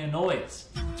making a noise.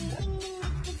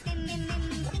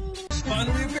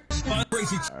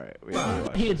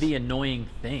 Alright, Here'd the annoying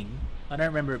thing. I don't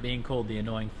remember it being called the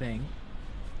annoying thing.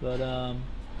 But yeah,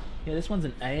 this one's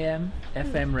an AM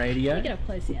FM radio. Get up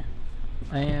close here.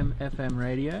 AM FM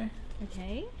radio.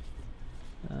 Okay.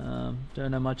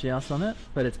 Don't know much else on it,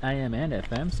 but it's AM and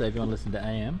FM, so if you want to listen to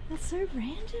AM. That's so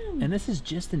random. And this is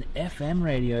just an FM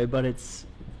radio, but it's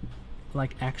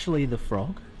like actually the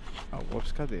frog. Oh,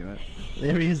 whoops, goddammit.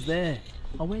 There he is there.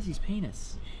 Oh, where's his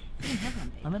penis? He didn't have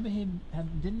one. I remember him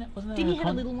wasn't Didn't he have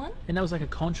a little one? And that was like a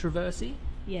controversy?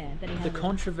 Yeah, that he The had.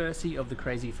 controversy of the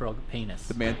Crazy Frog penis.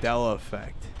 The Mandela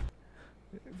effect.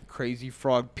 Crazy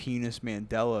Frog penis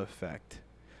Mandela effect.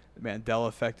 The Mandela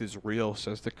effect is real,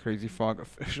 says the Crazy Frog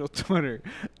official Twitter.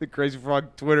 The Crazy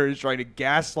Frog Twitter is trying to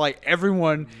gaslight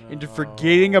everyone into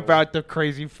forgetting about the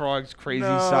Crazy Frog's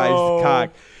crazy-sized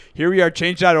cock. Here we are,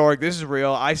 change.org. This is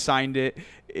real. I signed it.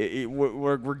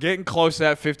 We're getting close to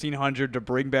that 1,500 to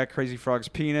bring back Crazy Frog's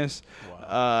penis.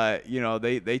 Wow. You know,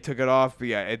 they took it off. But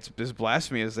yeah, it's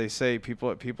blasphemy, as they say.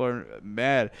 People are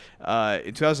mad.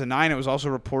 In 2009, it was also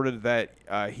reported that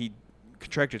he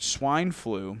contracted swine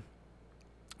flu,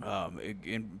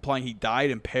 implying he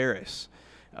died in Paris.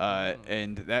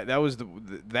 And that was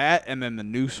that, and then the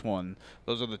noose one.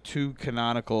 Those are the two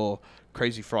canonical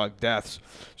Crazy Frog deaths.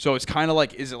 So it's kind of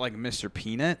like, is it like Mr.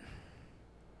 Peanut?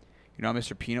 You know,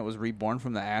 Mr. Peanut was reborn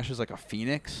from the ashes like a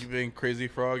phoenix. You think Crazy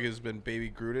Frog has been baby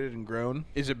Grooted and grown?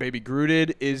 Is it baby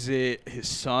Grooted? Is it his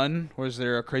son? Was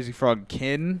there a Crazy Frog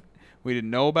kin we didn't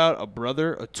know about? A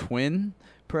brother, a twin,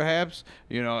 perhaps?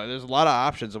 You know, there's a lot of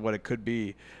options of what it could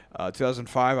be.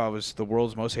 2005, I was the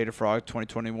world's most hated frog.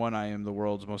 2021, I am the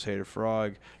world's most hated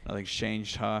frog. Nothing's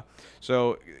changed, huh?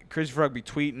 So, Crazy Frog be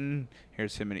tweeting.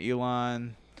 Here's him and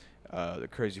Elon. The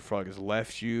Crazy Frog has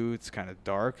left you. It's kind of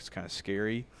dark. It's kind of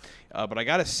scary. But I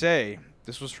got to say,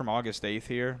 this was from August 8th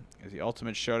here. It's the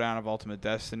Ultimate Showdown of Ultimate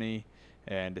Destiny.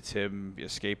 And it's him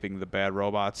escaping the bad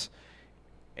robots.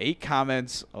 8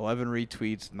 comments, 11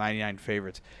 retweets, 99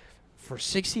 favorites. For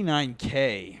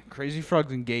 69K, Crazy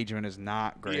Frog's engagement is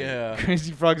not great. Yeah.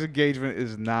 Crazy Frog's engagement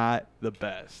is not the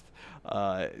best.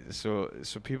 So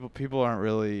people aren't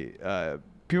really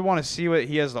people want to see what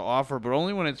he has to offer, but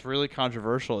only when it's really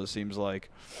controversial. It seems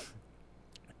like,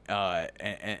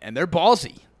 and they're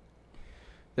ballsy.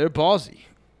 They're ballsy.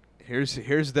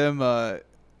 Here's them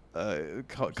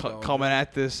coming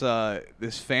at this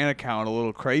fan account a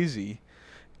little crazy.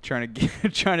 Trying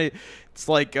to, it's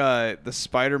like the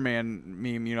Spider-Man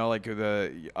meme, you know, like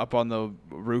up on the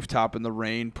rooftop in the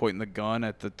rain, pointing the gun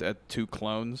at 2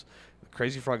 clones. The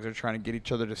Crazy Frogs are trying to get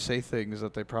each other to say things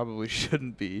that they probably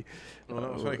shouldn't be. Well,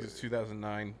 that was like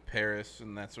 2009 Paris,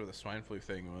 and that's where the swine flu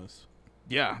thing was.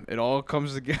 Yeah, it all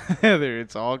comes together.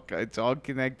 It's all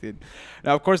connected.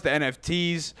 Now, of course, the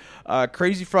NFTs.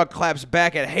 Crazy Frog claps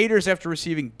back at haters after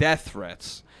receiving death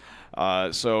threats.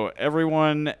 So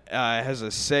everyone has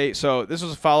a say. So this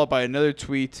was followed by another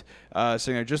tweet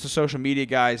saying they're just the social media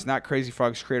guys, not Crazy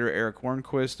Frog's creator Eric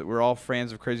Hornquist. We're all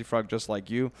fans of Crazy Frog just like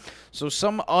you. So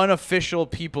some unofficial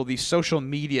people, these social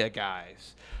media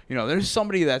guys, you know, there's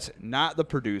somebody that's not the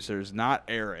producers, not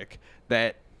Eric,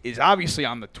 that is obviously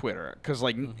on the Twitter. Because,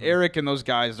 like, Eric and those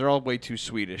guys, they're all way too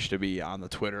Swedish to be on the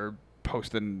Twitter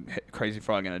posting Crazy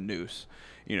Frog in a noose.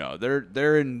 You know, they're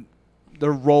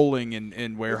rolling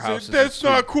in warehouses. That's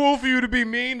not cool for you to be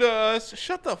mean to us.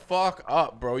 Shut the fuck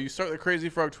up, bro. You start the Crazy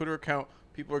Frog Twitter account,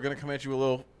 people are going to come at you a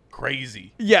little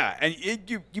crazy. Yeah, and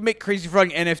you make Crazy Frog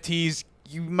NFTs,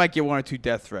 you might get 1 or 2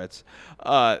 death threats.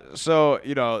 So,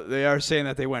 you know, they are saying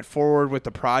that they went forward with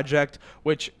the project,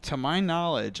 which, to my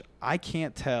knowledge, I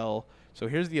can't tell. So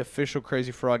here's the official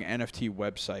Crazy Frog NFT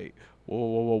website.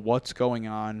 Whoa, what's going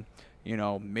on? You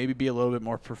know, maybe be a little bit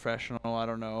more professional. I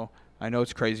don't know. I know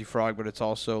it's Crazy Frog, but it's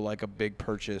also like a big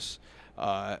purchase.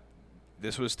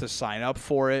 This was to sign up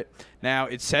for it. Now,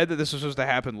 it said that this was supposed to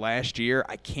happen last year.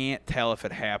 I can't tell if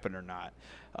it happened or not.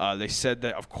 They said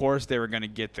that, of course, they were going to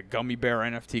get the Gummy Bear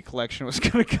NFT collection was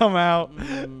going to come out.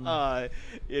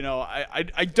 You know,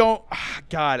 I don't –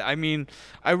 God, I mean,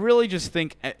 I really just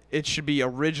think it should be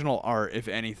original art, if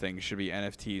anything, should be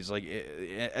NFTs. Like,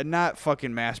 and not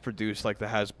fucking mass-produced like the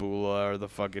Hasbulla or the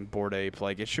fucking Bored Ape.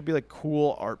 Like, it should be, like,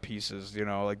 cool art pieces, you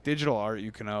know, like digital art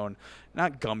you can own.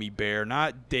 Not Gummy Bear,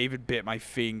 not David bit my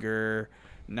finger,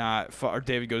 or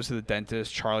David goes to the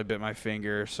dentist, Charlie bit my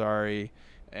finger, sorry.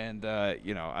 And,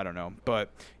 you know, I don't know. But,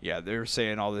 yeah, they're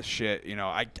saying all this shit. You know,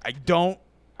 I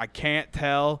I can't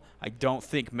tell. I don't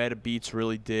think Meta Beats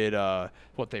really did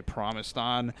what they promised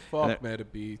on. Fuck Meta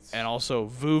Beats. And also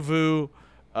Vuvu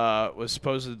was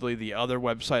supposedly the other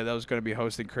website that was going to be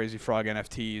hosting Crazy Frog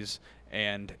NFTs.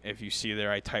 And if you see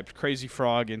there, I typed Crazy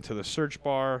Frog into the search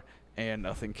bar, and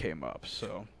nothing came up.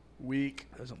 So weak.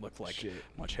 Doesn't look like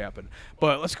much happened.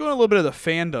 But let's go in a little bit of the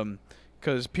fandom,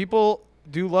 because people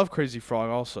do love Crazy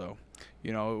Frog also.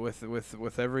 You know,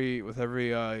 with every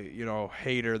you know,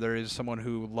 hater, there is someone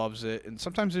who loves it, and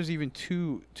sometimes there's even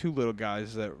two little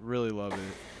guys that really love it.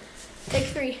 Take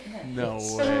 3. No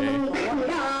way. Remember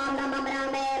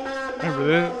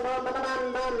that?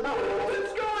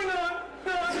 What's going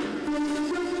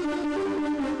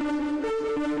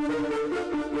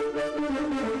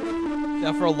on?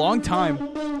 Now, for a long time,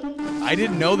 I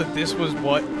didn't know that this was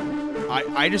what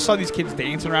I just saw these kids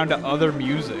dancing around to other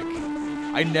music.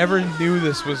 I never knew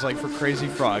this was like for Crazy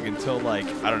Frog until like,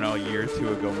 I don't know, a year or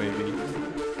two ago maybe.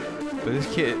 But this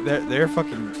kid, they're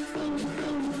fucking,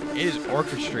 it is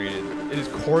orchestrated. It is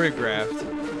choreographed.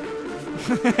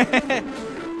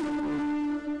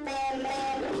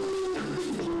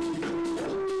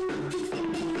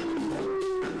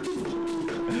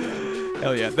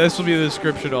 Hell yeah. This will be the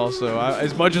description also.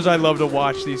 As much as I love to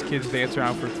watch these kids dance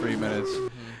around for 3 minutes.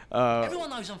 Everyone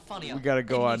knows I'm funnier. We gotta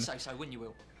go on. Say so, wouldn't you,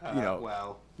 Will? You know,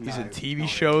 well, he's no, in TV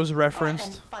shows referenced.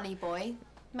 And funny boy,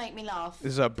 make me laugh.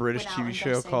 This is a British without TV show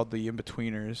endorsing. called The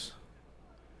In-Betweeners.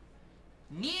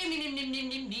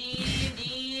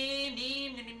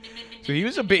 So he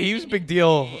was a big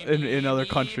deal in other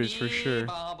countries for sure.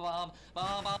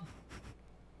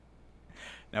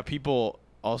 Now people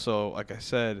also, like I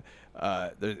said,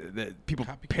 people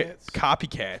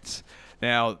copycats.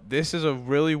 Now this is a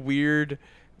really weird,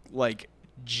 like,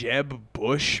 Jeb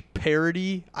Bush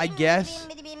parody, I guess.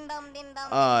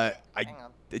 I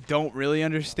don't really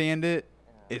understand it.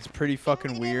 It's pretty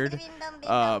fucking weird.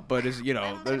 But as you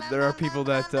know, there are people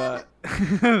that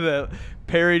that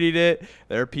parodied it.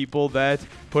 There are people that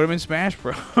put him in Smash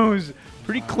Bros.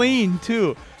 Pretty clean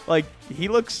too. Like, he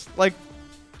looks like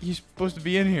he's supposed to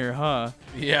be in here, huh?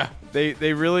 Yeah. They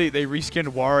reskinned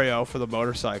Wario for the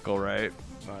motorcycle, right?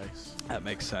 Nice. That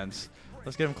makes sense.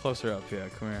 Let's get him closer up. Yeah,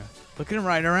 come here. Look at him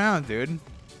riding around, dude.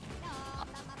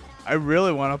 I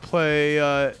really want to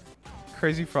play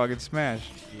Crazy Frog in Smash.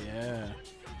 Yeah.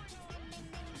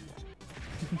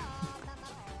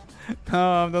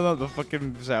 No, the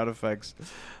fucking sound effects.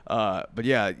 But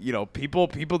yeah, you know, people,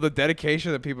 the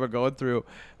dedication that people are going through.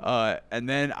 And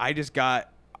then I just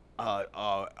got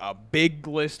a big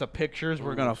list of pictures.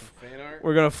 We're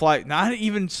gonna fly. Not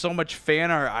even so much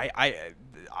fan art.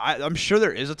 I'm sure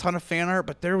there is a ton of fan art,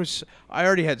 but I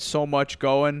already had so much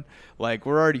going. Like,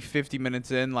 we're already 50 minutes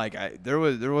in. Like, there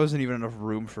wasn't even enough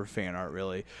room for fan art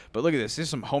really. But look at this. This is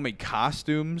some homemade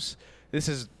costumes. This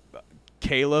is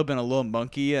Caleb and a little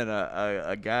monkey and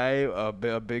a guy, a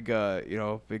big you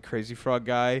know, big Crazy Frog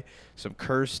guy. Some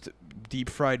cursed deep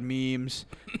fried memes.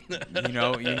 you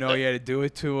know he had to do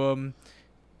it to him.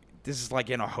 This is like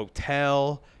in a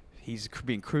hotel. He's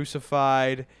being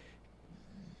crucified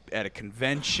at a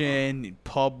convention, in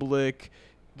public.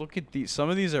 Look at these. Some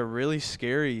of these are really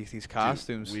scary, these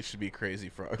costumes. Dude, we should be Crazy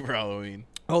Frog for Halloween.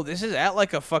 Oh, this is at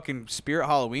like a fucking Spirit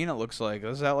Halloween, it looks like.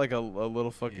 This is at like a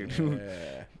little fucking...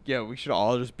 Yeah. Yeah, we should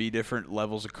all just be different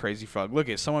levels of Crazy Frog. Look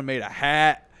at someone made a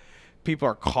hat. People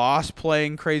are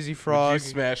cosplaying Crazy Frog. Would you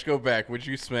smash? Go back. Would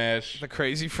you smash? The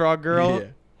Crazy Frog girl? Yeah.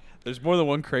 There's more than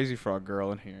one Crazy Frog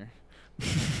girl in here. You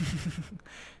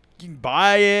can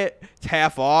buy it. It's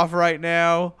half off right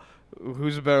now.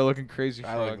 Who's a better looking Crazy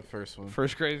Frog? I like the first one.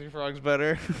 First Crazy Frog's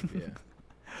better. Yeah.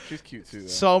 She's cute too, though.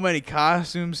 So many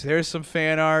costumes. There's some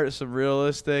fan art, some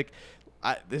realistic.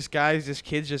 This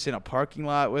kid's just in a parking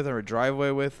lot with him, or a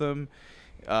driveway with him.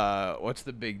 What's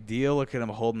the big deal? Look at him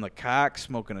holding the cock,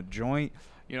 smoking a joint.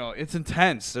 You know, it's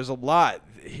intense. There's a lot.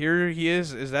 Here he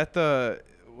is. Is that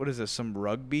what is this, some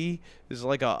rugby? This is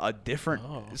like a different,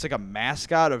 it's like a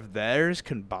mascot of theirs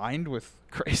combined with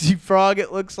Crazy Frog,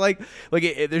 it looks like.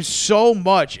 Like, there's so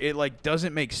much. It, like,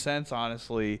 doesn't make sense,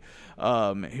 honestly.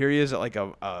 Here he is at, like,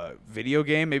 a video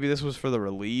game. Maybe this was for the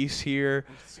release here.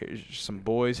 Here's some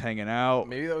boys hanging out.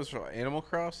 Maybe that was for Animal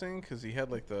Crossing, because he had,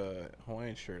 like, the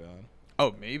Hawaiian shirt on.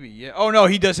 Oh, maybe, yeah. Oh, no,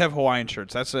 he does have Hawaiian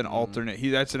shirts. That's an alternate.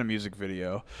 That's in a music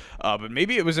video. But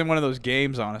maybe it was in one of those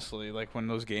games, honestly, like when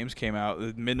those games came out,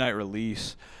 the midnight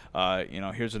release. You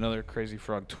know, here's another Crazy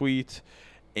Frog tweet.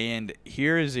 And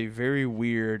here is a very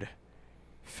weird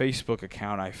Facebook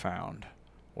account I found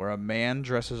where a man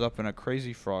dresses up in a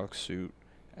Crazy Frog suit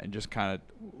and just kind of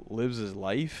lives his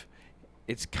life.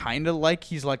 It's kind of like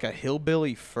he's like a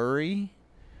hillbilly furry.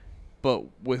 but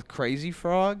with Crazy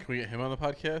Frog. Can we get him on the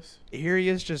podcast? Here he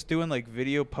is just doing like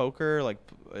video poker. Like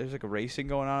there's like a racing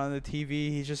going on the TV.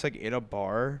 He's just like in a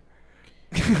bar.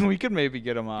 We could maybe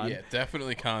get him on. Yeah,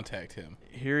 definitely contact him.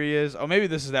 Here he is. Oh, maybe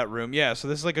this is that room. Yeah, so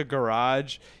this is like a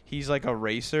garage. He's like a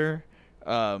racer.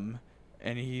 And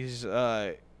he's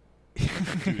Dude,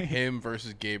 him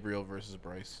versus Gabriel versus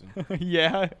Bryson.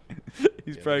 yeah.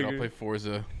 He's probably I'll gonna play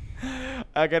Forza.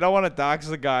 Like, I don't want to dox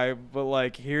the guy, but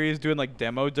like here he is doing like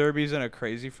demo derbies in a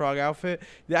Crazy Frog outfit.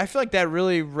 Yeah, I feel like that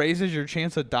really raises your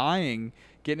chance of dying,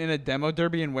 getting in a demo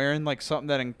derby and wearing like something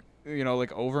that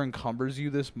like over encumbers you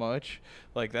this much.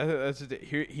 Like that's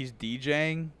here he's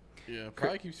DJing. Yeah,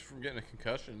 probably keeps you from getting a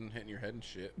concussion and hitting your head and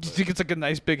shit. Do you think it's like a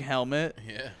nice big helmet?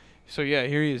 Yeah. So yeah,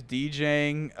 here he is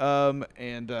DJing, oh,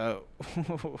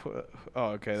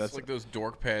 okay, that's it's like those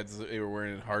dork pads that they were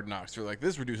wearing in Hard Knocks. They're like,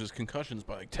 this reduces concussions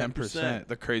by like 10%.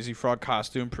 The Crazy Frog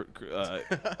costume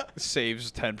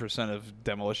saves 10% of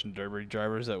demolition derby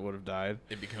drivers that would have died.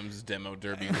 It becomes demo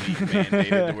derby league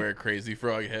mandated to wear a Crazy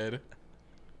Frog head.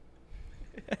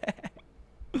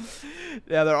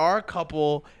 Yeah, there are a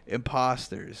couple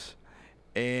imposters,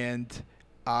 and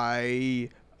I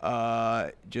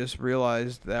just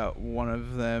realized that one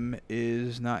of them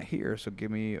is not here, so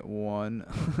give me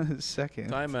 1 second.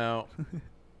 Time out.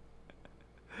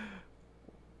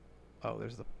 Oh,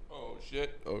 there's the... Oh,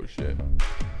 shit. Oh, shit.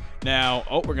 Now,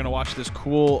 we're going to watch this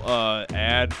cool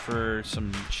ad for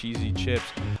some cheesy chips.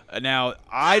 Now,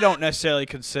 I don't necessarily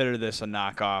consider this a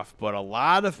knockoff, but a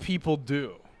lot of people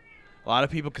do. A lot of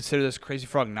people consider this Crazy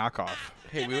Frog knockoff.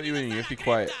 Hey, we let you in. You have to be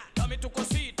quiet.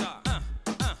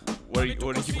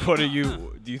 What are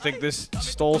you? Do you think this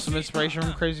stole some inspiration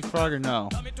from Crazy Frog or no?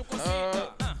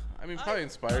 I mean, probably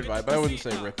inspired by it, but I wouldn't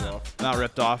say ripped off. Not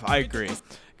ripped off. I agree.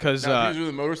 Because with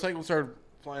the motorcycle started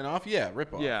flying off, yeah,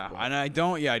 rip off. Yeah, and I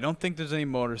don't think there's any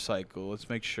motorcycle. Let's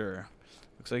make sure.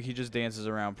 Looks like he just dances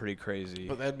around pretty crazy.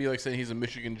 But that'd be like saying he's a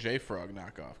Michigan J Frog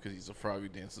knockoff because he's a frog who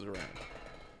dances around.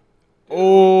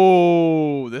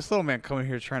 Oh, this little man coming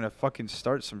here trying to fucking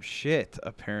start some shit,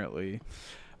 apparently.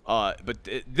 But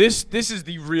this is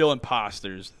the real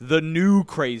imposters, the new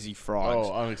Crazy Frogs.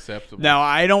 Oh, unacceptable. Now,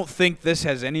 I don't think this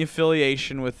has any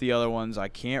affiliation with the other ones. I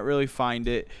can't really find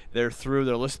it. They're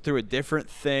listed through a different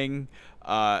thing.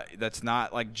 That's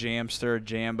not like Jamster,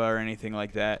 Jamba, or anything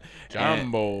like that.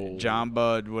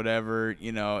 Jamba, whatever,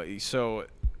 So,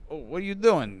 what are you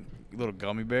doing, you little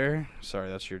gummy bear? Sorry,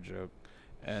 that's your joke.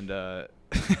 And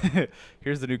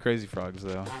here's the new Crazy Frogs,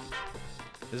 though.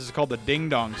 This is called the Ding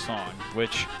Dong Song,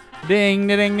 which ding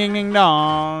ding ding ding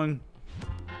dong.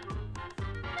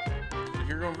 If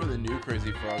you're going for the new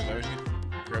Crazy Frogs, I wish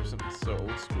you'd grab something so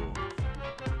old school.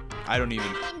 I don't even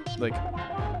like.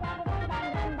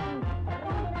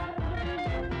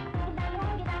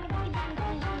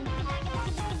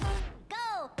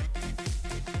 Go.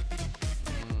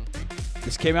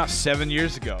 This came out 7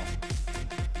 years ago,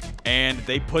 and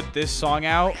they put this song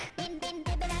out,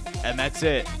 and that's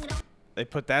it. They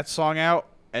put that song out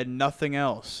and nothing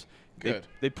else. Good.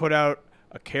 They put out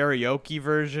a karaoke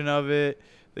version of it.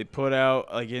 They put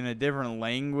out like in a different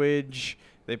language.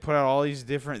 They put out all these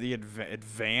different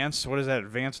advanced. What is that?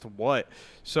 Advanced what?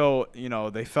 So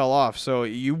they fell off. So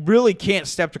you really can't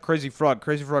step to Crazy Frog.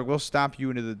 Crazy Frog will stomp you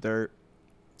into the dirt,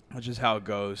 which is how it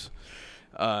goes.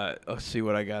 Let's see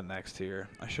what I got next here.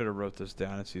 I should have wrote this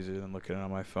down. It's easier than looking at it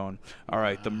on my phone. All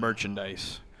right, the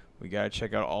merchandise. We gotta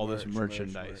check out all this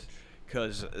merchandise.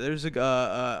 Because there's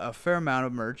a fair amount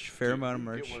of merch. Get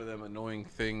one of them annoying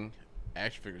thing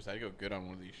action figures. That'd go good on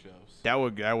one of these shows. That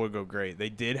would go great. They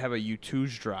did have a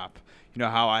U2's drop. You know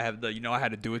how I have I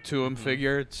had to do it to him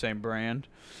figure, same brand.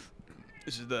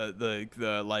 This is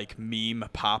the like meme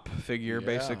pop figure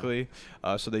basically.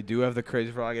 So they do have the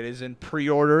Crazy Frog. It is in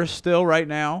pre-order still right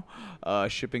now.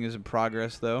 Shipping is in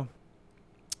progress though.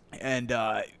 And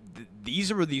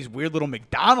these are these weird little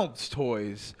McDonald's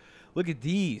toys. Look at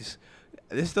these.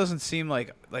 This doesn't seem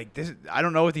like this. I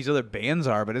don't know what these other bands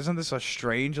are, but isn't this a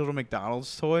strange little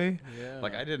McDonald's toy? Yeah.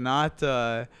 Like I did not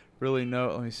really know.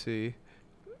 Let me see.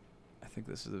 I think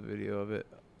this is a video of it.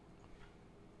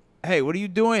 Hey, what are you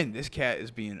doing? This cat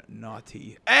is being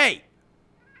naughty. Hey!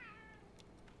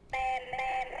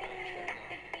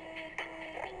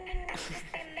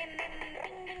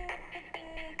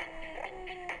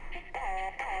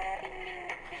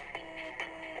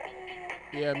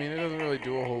 Yeah, I mean, it doesn't really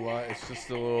do a whole lot. It's just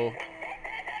a little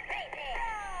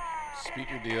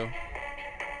speaker deal.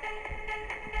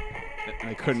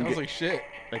 They couldn't Sounds like shit.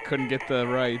 They couldn't get the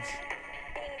rights.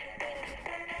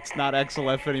 It's not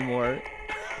XLF anymore.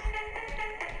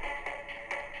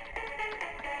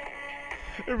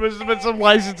 There must have been some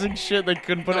licensing shit they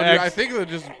couldn't put Dude, X. I think they'll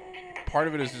just part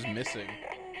of it is just missing.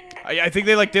 I think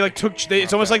they took.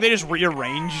 It's almost like they just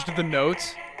rearranged the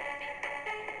notes.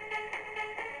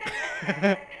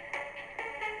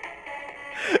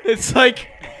 It's like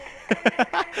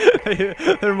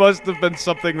there must have been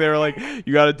something they were like,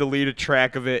 you got to delete a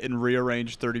track of it and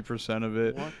rearrange 30% of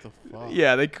it. What the fuck?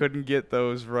 Yeah, they couldn't get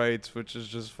those rights, which is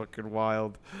just fucking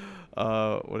wild.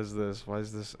 What is this? Why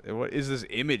is this? What is this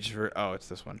image for? Oh, it's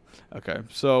this one. Okay,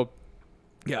 so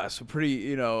yeah, so pretty.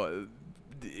 You know,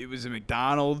 it was a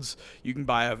McDonald's. You can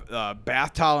buy a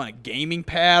bath towel and a gaming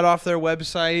pad off their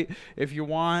website if you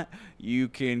want. You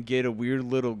can get a weird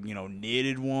little,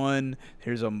 knitted one.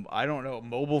 There's a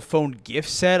mobile phone gift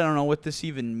set. I don't know what this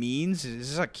even means. Is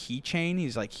this a keychain?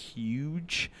 He's like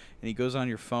huge, and he goes on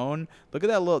your phone. Look at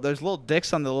that there's little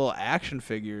dicks on the little action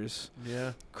figures.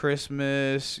 Yeah.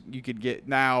 Christmas. You could get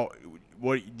now.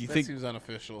 What do you think? That seems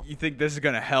unofficial. You think this is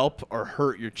gonna help or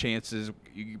hurt your chances?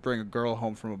 You bring a girl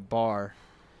home from a bar,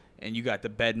 and you got the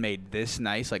bed made this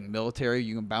nice, like military.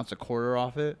 You can bounce a quarter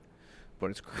off it,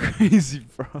 but it's Crazy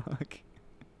Frog.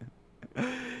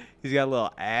 He's got a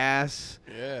little ass.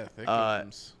 Yeah,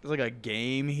 there's like a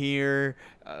game here.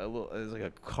 There's like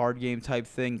a card game type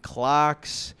thing.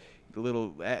 Clocks. The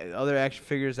little other action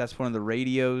figures. That's one of the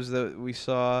radios that we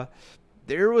saw.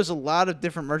 There was a lot of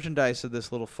different merchandise of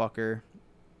this little fucker.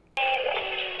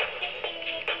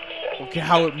 Look at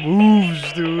how it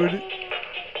moves, dude.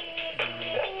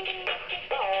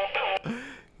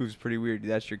 Moves pretty weird.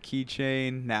 That's your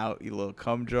keychain. Now your little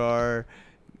cum jar.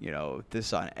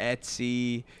 This on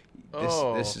Etsy.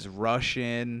 This is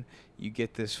Russian. You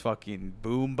get this fucking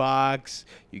boom box.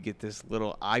 You get this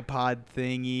little iPod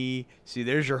thingy. See,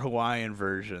 there's your Hawaiian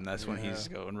version. That's when he's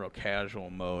going real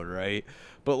casual mode, right?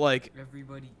 But like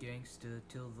everybody gangsta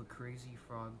till the Crazy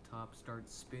Frog top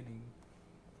starts spinning.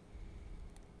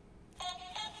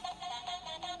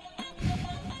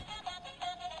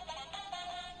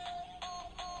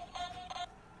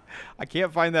 I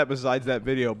can't find that besides that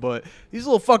video, but these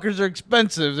little fuckers are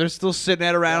expensive. They're still sitting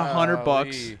at around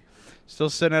 $100. Still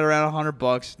sitting at around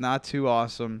 $100. Not too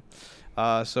awesome.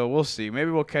 So we'll see.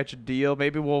 Maybe we'll catch a deal.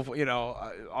 Maybe we'll,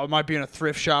 I might be in a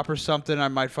thrift shop or something. I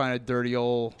might find a dirty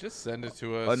old, just send it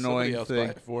to us. Annoying Somebody else thing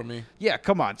buy it for me. Yeah,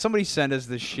 come on. Somebody send us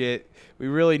this shit. We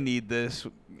really need this.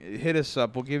 Hit us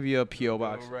up. We'll give you a P.O.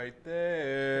 box. Right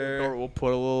there. Or we'll put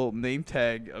a little name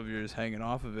tag of yours hanging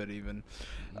off of it even.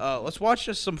 Let's watch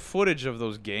just some footage of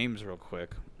those games real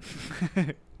quick.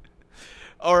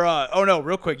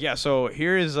 Real quick. Yeah, so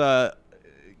here is a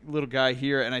little guy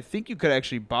here, and I think you could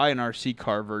actually buy an RC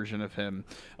car version of him,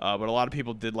 but a lot of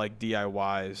people did like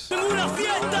DIYs.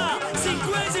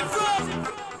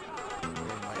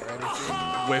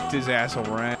 Whipped his ass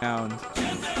around,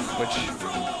 which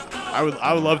I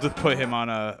would love to put him on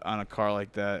a car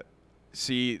like that.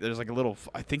 See, there's like a little,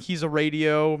 I think he's a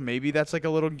radio. Maybe that's like a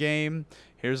little game.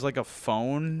 Here's like a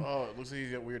phone. Oh, it looks like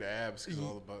he's got weird abs because of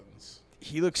all the buttons.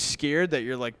 He looks scared that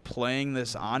you're like playing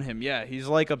this on him. Yeah, he's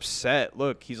like upset.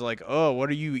 Look, he's like, "Oh, what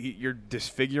are you? You're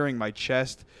disfiguring my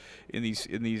chest in these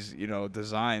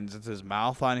designs." It's his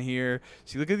mouth on here.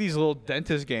 See, look at these little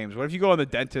dentist games. What if you go on the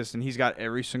dentist and he's got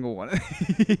every single one of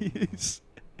these?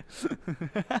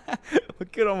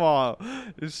 Look at them all.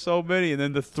 There's so many, and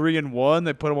then the 3-in-1.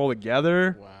 They put them all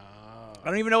together. Wow. I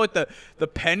don't even know what the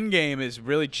pen game is.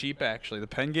 Really cheap, actually. The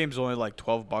pen game's only like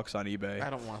 $12 on eBay.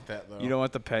 I don't want that though. You don't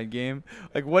want the pen game?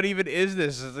 Like, what even is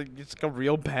this? It's like a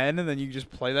real pen, and then you just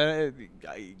play that.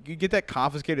 You get that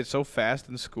confiscated so fast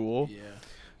in school. Yeah.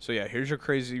 So yeah, here's your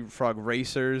Crazy Frog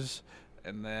Racers,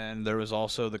 and then there was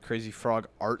also the Crazy Frog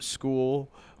Art School,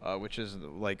 which is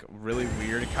like really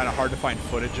weird and kind of hard to find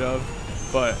footage of.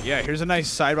 But yeah, here's a nice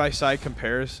side-by-side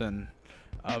comparison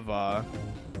of.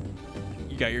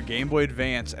 You got your Game Boy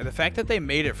Advance, and the fact that they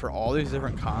made it for all these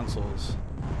different consoles.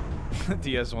 The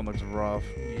DS one looks rough.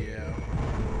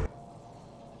 Yeah.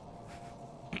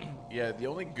 Yeah, the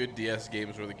only good DS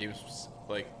games were the games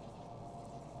like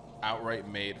outright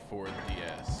made for the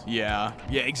DS. Yeah,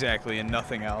 exactly, and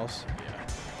nothing else. Yeah.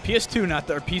 PS2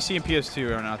 or PC and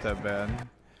PS2 are not that bad,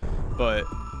 but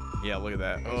yeah, look at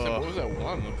that. What was that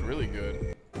one? It looked really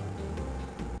good.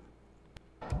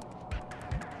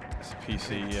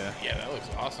 PC, yeah. Yeah, that looks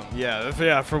awesome.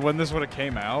 Yeah, for when this would have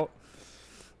came out.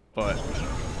 But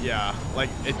yeah,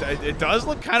 like it does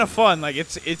look kind of fun. Like it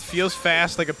feels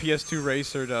fast like a PS2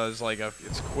 racer does. Like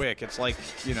it's quick. It's like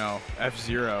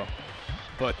F-Zero.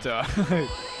 But and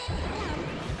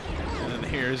then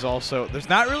here's also there's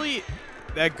not really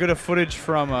that good of footage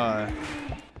from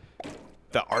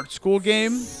the Art School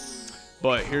game,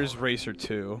 but here's Racer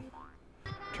 2.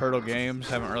 Turtle Games,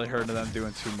 haven't really heard of them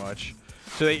doing too much.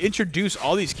 So they introduce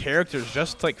all these characters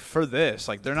just like for this.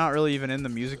 Like they're not really even in the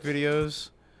music videos.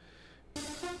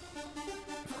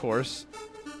 Of course.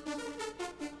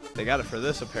 They got it for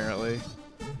this apparently.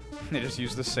 They just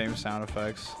use the same sound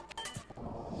effects.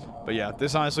 But yeah,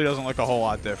 this honestly doesn't look a whole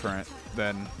lot different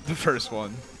than the first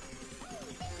one.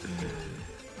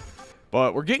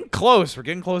 But we're getting close. We're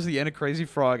getting close to the end of Crazy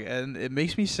Frog, and it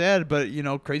makes me sad, but, you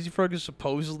know, Crazy Frog is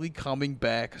supposedly coming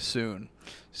back soon.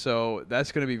 So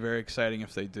that's going to be very exciting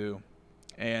if they do.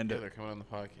 And yeah, they're coming on the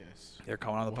podcast. They're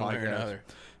coming on the One way or podcast. another.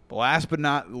 But last but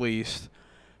not least,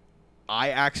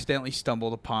 I accidentally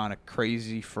stumbled upon a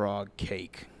Crazy Frog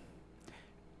cake.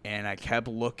 And I kept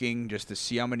looking just to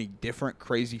see how many different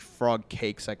Crazy Frog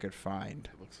cakes I could find.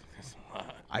 Looks like that's a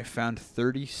lot. I found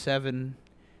 37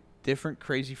 different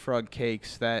Crazy Frog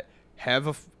cakes that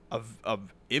have a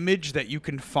image that you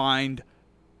can find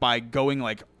by going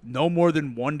like no more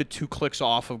than 1 to 2 clicks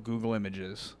off of Google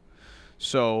Images.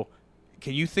 So,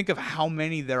 can you think of how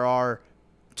many there are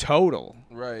total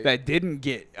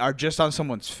that are just on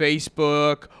someone's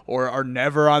Facebook or are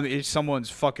never on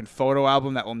someone's fucking photo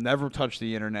album that will never touch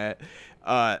the internet?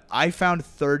 I found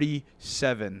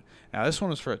 37. Now this one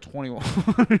was for a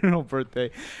 21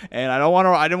 birthday, and I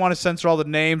didn't want to censor all the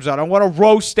names. I don't want to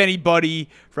roast anybody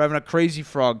for having a Crazy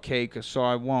Frog cake, so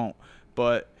I won't.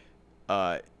 But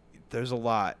there's a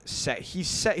lot.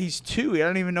 He's 2. I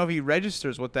don't even know if he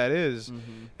registers what that is.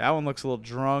 Mm-hmm. That one looks a little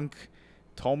drunk.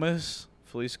 Thomas,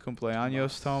 Feliz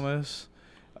Cumpleaños, Thomas.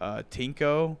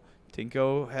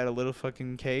 Tinko had a little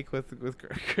fucking cake with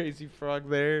Crazy Frog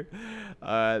there.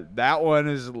 That one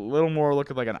is a little more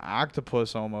looking like an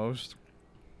octopus almost.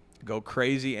 Go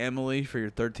crazy, Emily, for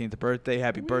your 13th birthday.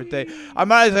 Happy birthday. We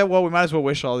might as well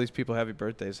wish all these people happy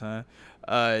birthdays, huh?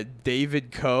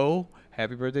 David Coe.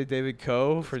 Happy birthday, David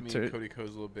Coe. For Cody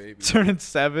Coe's little baby. Turning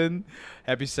 7.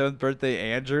 Happy 7th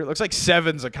birthday, Andrew. It looks like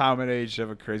 7's a common age to have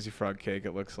a Crazy Frog cake,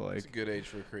 it looks like. It's a good age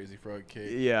for a Crazy Frog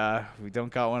cake. Yeah, we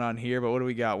don't got one on here, but what do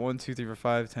we got? 1, 2, 3, 4,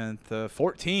 5, 10,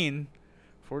 14.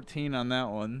 14 on that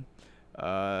one.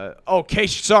 Okay,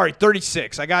 sorry,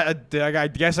 36. I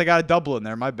guess I got a double in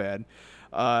there, my bad.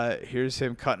 Here's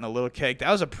him cutting a little cake. That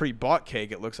was a pre-bought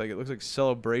cake, it looks like. It looks like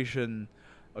Celebration.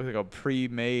 Looks like a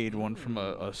pre-made one from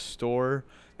a store.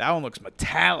 That one looks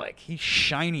metallic. He's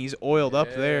shiny. He's oiled up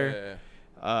there.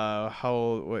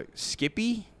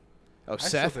 Skippy? Oh,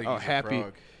 Seth. Oh, happy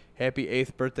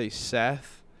 8th birthday,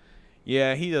 Seth.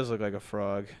 Yeah, he does look like a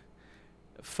frog.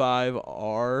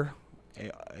 5R.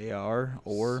 AR.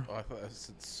 Or. Oh, I thought that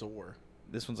said sore.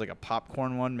 This one's like a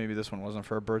popcorn one. Maybe this one wasn't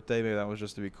for a birthday. Maybe that was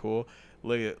just to be cool.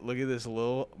 Look at this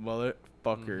little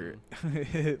motherfucker.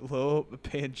 Little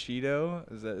Panchito.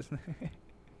 Is that his name?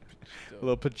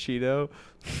 Little Pachito.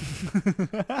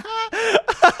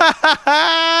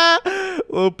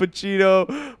 Little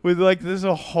Pachito with like this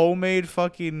a homemade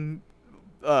fucking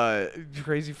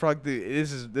Crazy Frog.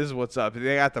 This is what's up.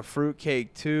 They got the fruit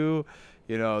cake too.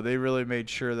 You know, they really made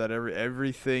sure that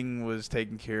everything was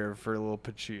taken care of for little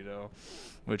Pachito,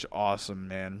 which awesome,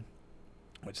 man.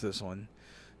 What's this one?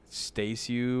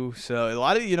 Stacy. So a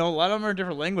lot of them are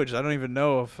different languages. I don't even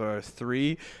know if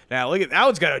 3. Now look at that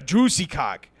one's got a juicy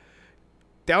cock.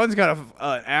 That one's got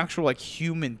an actual like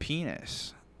human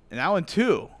penis, and that one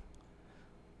too.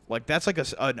 Like that's like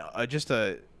that's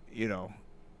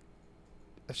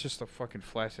just a fucking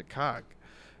flaccid cock.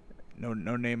 No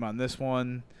name on this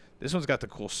one. This one's got the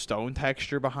cool stone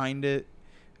texture behind it.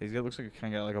 It looks like it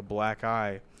kind of got like a black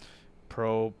eye.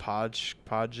 Page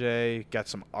got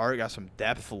some art, got some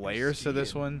depth layers to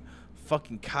this one.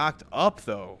 Fucking cocked up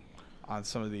though on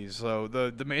some of these. So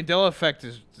the Mandela effect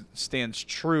stands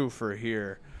true for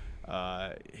here.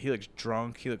 He looks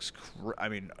drunk. He looks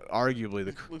arguably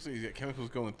looks like he's got chemicals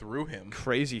going through him.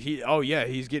 Crazy.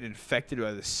 He's getting infected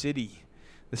by the city.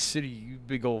 The city,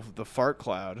 big old the fart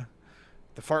cloud.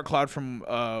 The fart cloud from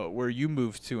where you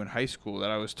moved to in high school that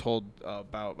I was told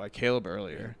about by Caleb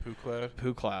earlier. Poo cloud.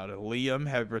 Poo cloud. Liam,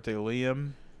 happy birthday,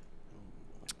 Liam.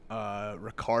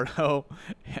 Ricardo,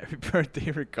 happy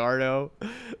birthday, Ricardo.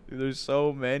 There's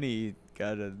so many.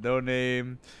 Got a no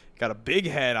name. Got a big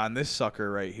head on this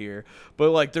sucker right here.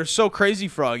 But like, they're so Crazy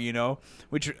Frog, you know.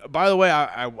 Which, by the way,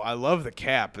 I love the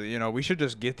cap. You know, we should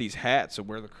just get these hats and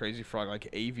wear the Crazy Frog like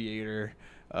aviator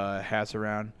hats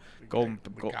around.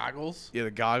 The goggles? Yeah,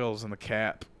 the goggles and the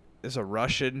cap. This is a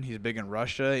Russian. He's big in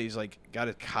Russia. He's like got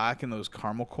his cock in those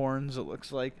caramel corns, it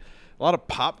looks like. A lot of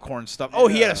popcorn stuff. Oh,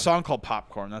 he had a song called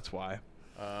Popcorn. That's why.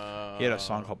 He had a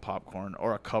song called Popcorn,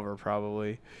 or a cover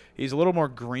probably. He's a little more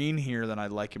green here than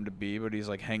I'd like him to be, but he's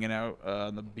like hanging out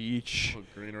on the beach.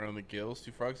 Green around the gills.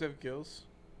 Do frogs have gills?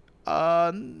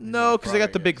 No, because they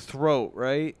got the big throat,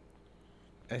 right?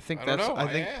 I think I don't that's know, I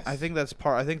my think ass. I think that's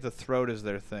part. I think the throat is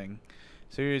their thing.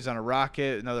 So he's on a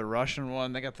rocket, another Russian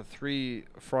one. They got the 3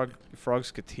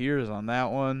 Frogskateers on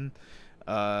that one.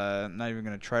 Not even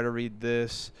gonna try to read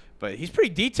this, but he's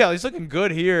pretty detailed. He's looking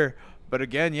good here. But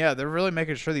again, yeah, they're really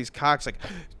making sure these cocks. Like,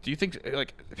 do you think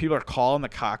like people are calling the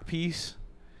cock piece?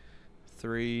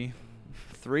 3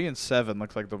 and 7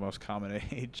 look like the most common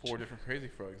age. 4 different crazy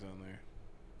frogs on there.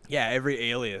 Yeah,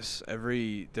 every alias,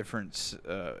 every different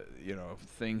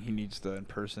thing he needs to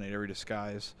impersonate, every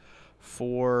disguise.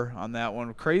 4 on that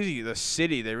one. Crazy, the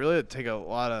city. They really take a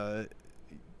lot of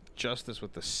justice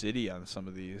with the city on some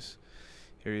of these.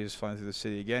 Here he is flying through the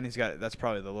city again. That's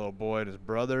probably the little boy and his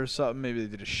brother or something. Maybe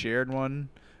they did a shared one.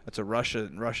 That's a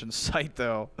Russian site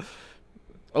though.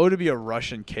 Oh, to be a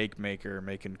Russian cake maker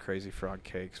making Crazy Frog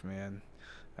cakes, man.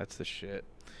 That's the shit.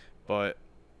 But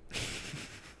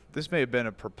this may have been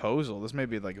a proposal. This may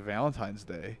be like Valentine's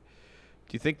Day.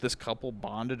 Do you think this couple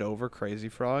bonded over Crazy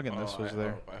Frog and this was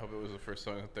their... I hope it was the first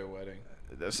song at their wedding.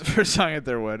 That's the first song at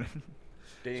their wedding.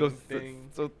 Ding, so, ding.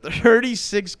 So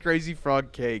 36 Crazy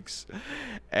Frog cakes.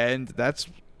 And that's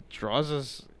draws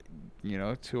us,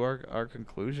 to our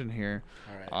conclusion here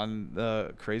on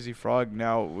the Crazy Frog.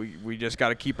 Now, we just got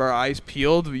to keep our eyes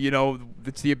peeled.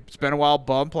 It's been a while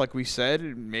bump, like we said.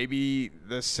 Maybe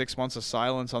the 6 months of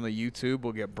silence on the YouTube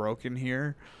will get broken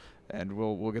here. And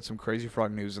we'll get some Crazy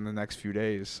Frog news in the next few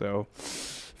days. So,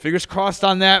 fingers crossed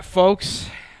on that, folks.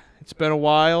 It's been a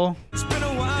while. It's been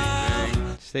a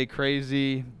while. Stay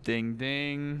crazy. Ding,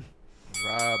 ding.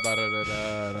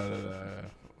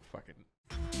 Fucking.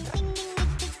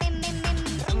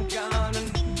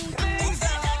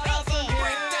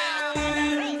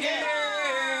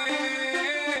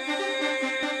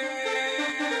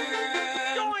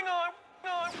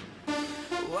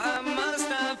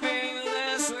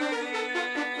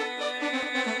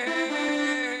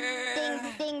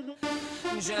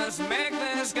 Just make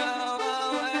this go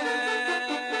away.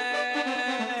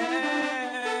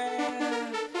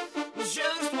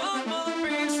 Just one more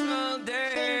peaceful day.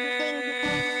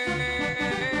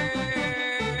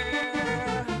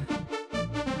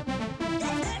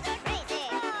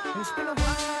 It's been a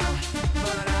while.